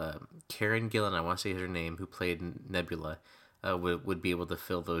Karen Gillan, I want to say her name, who played Nebula, would be able to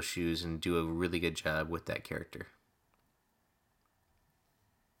fill those shoes and do a really good job with that character.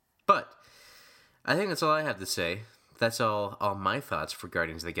 But I think that's all I have to say. That's all my thoughts for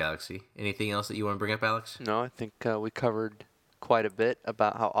Guardians of the Galaxy. Anything else that you want to bring up, Alex? No, I think we covered quite a bit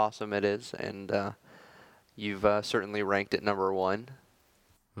about how awesome it is, and you've certainly ranked it number 1.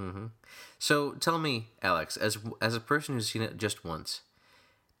 So tell me, Alex, as a person who's seen it just once,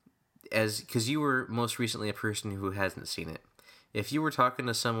 because you were most recently a person who hasn't seen it, if you were talking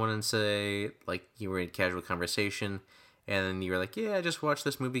to someone and say, like, you were in casual conversation, and you were like, yeah, I just watched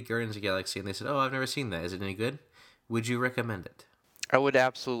this movie, Guardians of the Galaxy, and they said, oh, I've never seen that. Is it any good? Would you recommend it? I would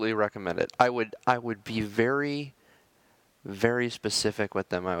absolutely recommend it. I would be very, very specific with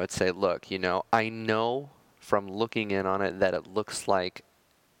them. I would say, look, I know from looking in on it that it looks like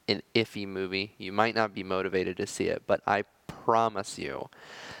an iffy movie. You might not be motivated to see it, but I promise you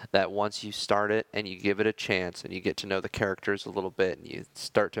that once you start it and you give it a chance and you get to know the characters a little bit and you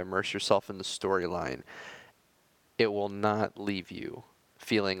start to immerse yourself in the storyline, it will not leave you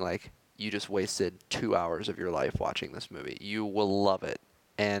feeling like you just wasted 2 hours of your life watching this movie. You will love it,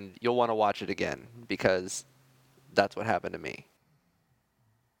 and you'll want to watch it again because that's what happened to me.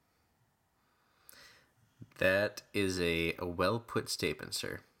 That is a well-put statement,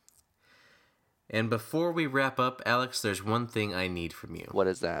 sir. And before we wrap up, Alex, there's one thing I need from you. What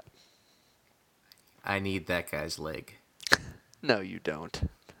is that? I need that guy's leg. No, you don't.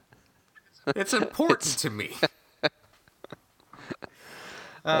 It's important to me.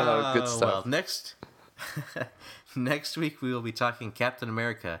 Good stuff. Well, next week we will be talking Captain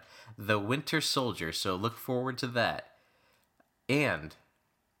America, The Winter Soldier, so look forward to that. And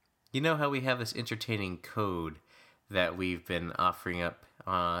you know how we have this entertaining code that we've been offering up?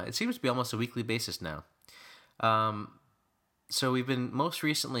 It seems to be almost a weekly basis now. So we've been most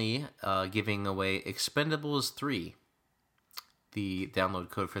recently giving away Expendables 3, the download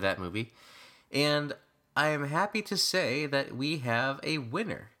code for that movie. And I am happy to say that we have a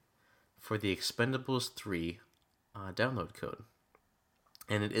winner for the Expendables 3 download code.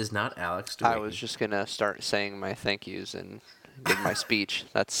 And it is not Alex DeWicke. I was just going to start saying my thank yous and give my speech.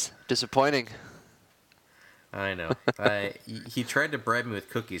 That's disappointing. I know. He tried to bribe me with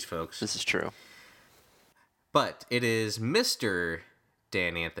cookies, folks. This is true. But it is Mr.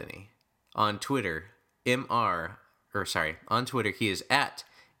 Dan Anthony. On Twitter, on Twitter, he is at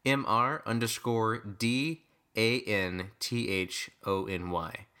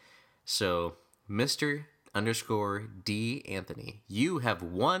MR_DANTHONY. So, Mr._D Anthony, you have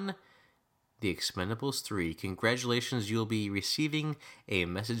won the Expendables 3. Congratulations, you'll be receiving a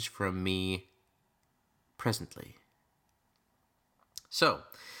message from me presently. So,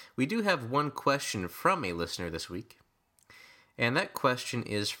 we do have one question from a listener this week. And that question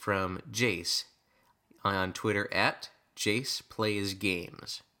is from Jace on Twitter at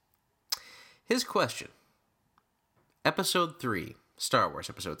JacePlaysGames. His question: Episode 3, Star Wars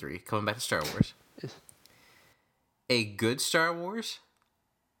Episode 3, coming back to Star Wars. A good Star Wars?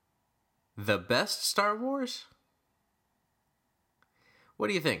 The best Star Wars? What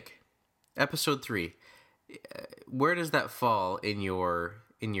do you think? Episode 3. Where does that fall in your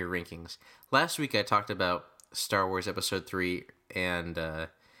rankings? Last week I talked about Star Wars Episode 3, and that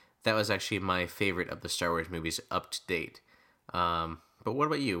was actually my favorite of the Star Wars movies up to date. But what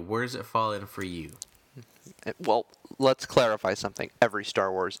about you? Where does it fall in for you? Well, let's clarify something. Every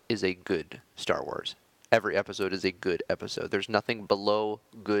Star Wars is a good Star Wars. Every episode is a good episode. There's nothing below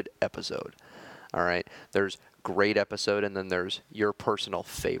good episode. All right? There's great episode, and then there's your personal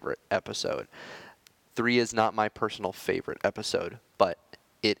favorite episode. 3 is not my personal favorite episode, but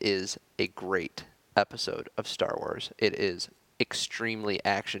it is a great episode of Star Wars. It is extremely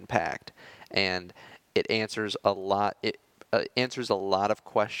action-packed, and it answers a lot. It answers a lot of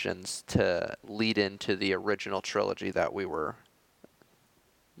questions to lead into the original trilogy that we were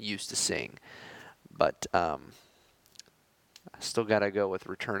used to seeing. But I still got to go with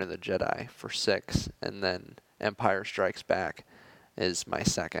Return of the Jedi for 6, and then Empire Strikes Back is my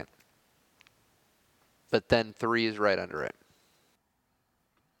second. But then 3 is right under it.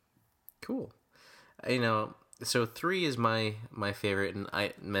 Cool. So 3 is my favorite, and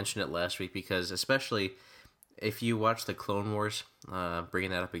I mentioned it last week because especially if you watch the Clone Wars,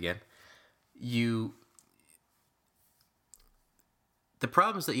 bringing that up again, the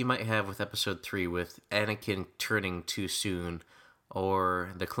problems that you might have with Episode 3 with Anakin turning too soon,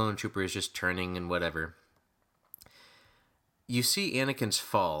 or the clone troopers just turning and whatever, you see Anakin's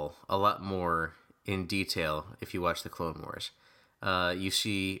fall a lot more in detail if you watch the Clone Wars. You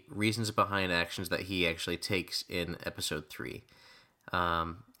see reasons behind actions that he actually takes in Episode 3.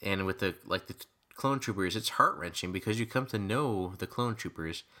 And with the clone troopers, it's heart-wrenching because you come to know the clone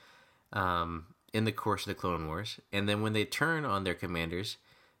troopers in the course of the Clone Wars. And then when they turn on their commanders,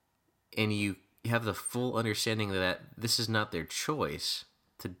 and you have the full understanding that this is not their choice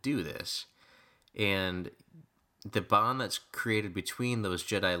to do this, and the bond that's created between those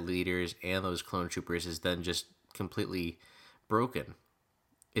Jedi leaders and those clone troopers is then just completely broken.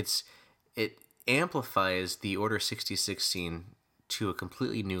 It amplifies the Order 66 scene to a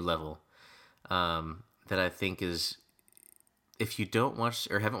completely new level that I think is, if you don't watch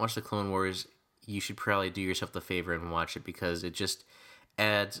or haven't watched the Clone Wars, you should probably do yourself the favor and watch it, because it just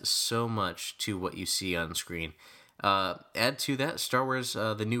adds so much to what you see on screen. Add to that Star Wars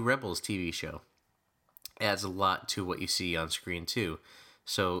The New Rebels TV show adds a lot to what you see on screen too.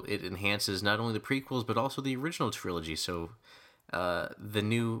 So it enhances not only the prequels but also the original trilogy. So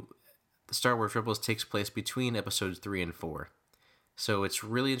the Star Wars Rebels takes place between episodes 3 and 4. So it's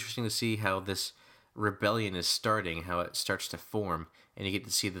really interesting to see how this rebellion is starting, how it starts to form, and you get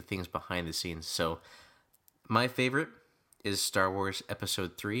to see the things behind the scenes. So my favorite is Star Wars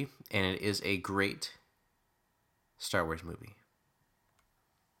Episode 3, and it is a great Star Wars movie.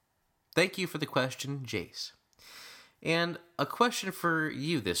 Thank you for the question, Jace. And a question for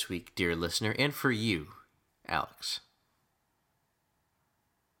you this week, dear listener, and for you, Alex.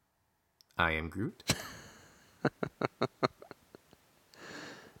 I am Groot.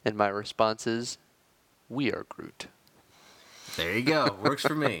 And my response is, we are Groot. There you go. Works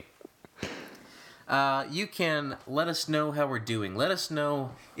for me. You can let us know how we're doing. Let us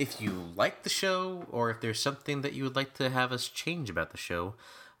know if you like the show, or if there's something that you would like to have us change about the show,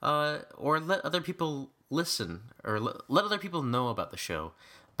 or let other people listen, or let other people know about the show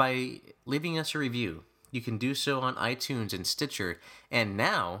by leaving us a review. You can do so on iTunes and Stitcher, and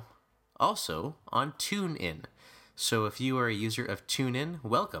now also on TuneIn. So if you are a user of TuneIn,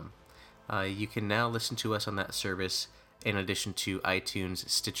 welcome. You can now listen to us on that service in addition to iTunes,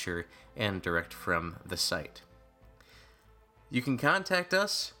 Stitcher, and direct from the site. You can contact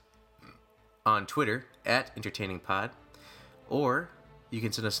us on Twitter at EntertainingPod, or you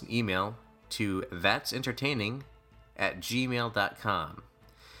can send us an email to that'sentertaining@gmail.com.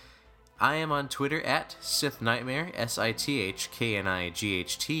 I am on Twitter at Sith Nightmare,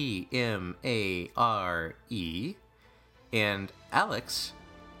 SITHKNIGHTMARE. And Alex,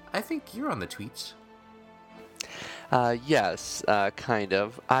 I think you're on the tweets. Yes, kind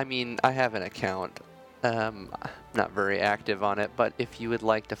of. I mean, I have an account. Not very active on it, but if you would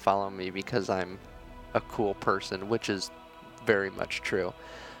like to follow me because I'm a cool person, which is very much true,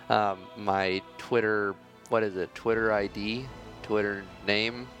 my Twitter, what is it? Twitter ID? Twitter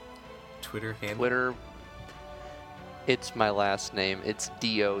name? Twitter handle? Twitter. It's my last name. It's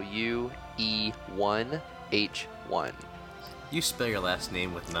DOUE1H1. You spell your last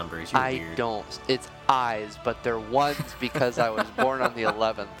name with numbers. You're weird. I don't. It's I's, but they're ones because I was born on the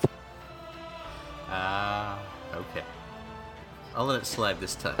 11th. Okay. I'll let it slide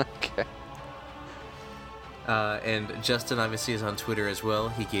this time. Okay. And Justin obviously is on Twitter as well.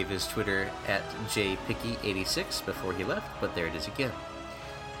 He gave his Twitter at jpicky86 before he left, but there it is again.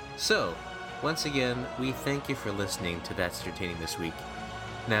 So, once again, we thank you for listening to That's Entertaining this week.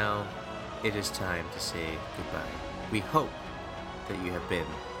 Now, it is time to say goodbye. We hope that you have been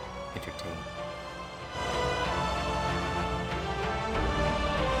entertained.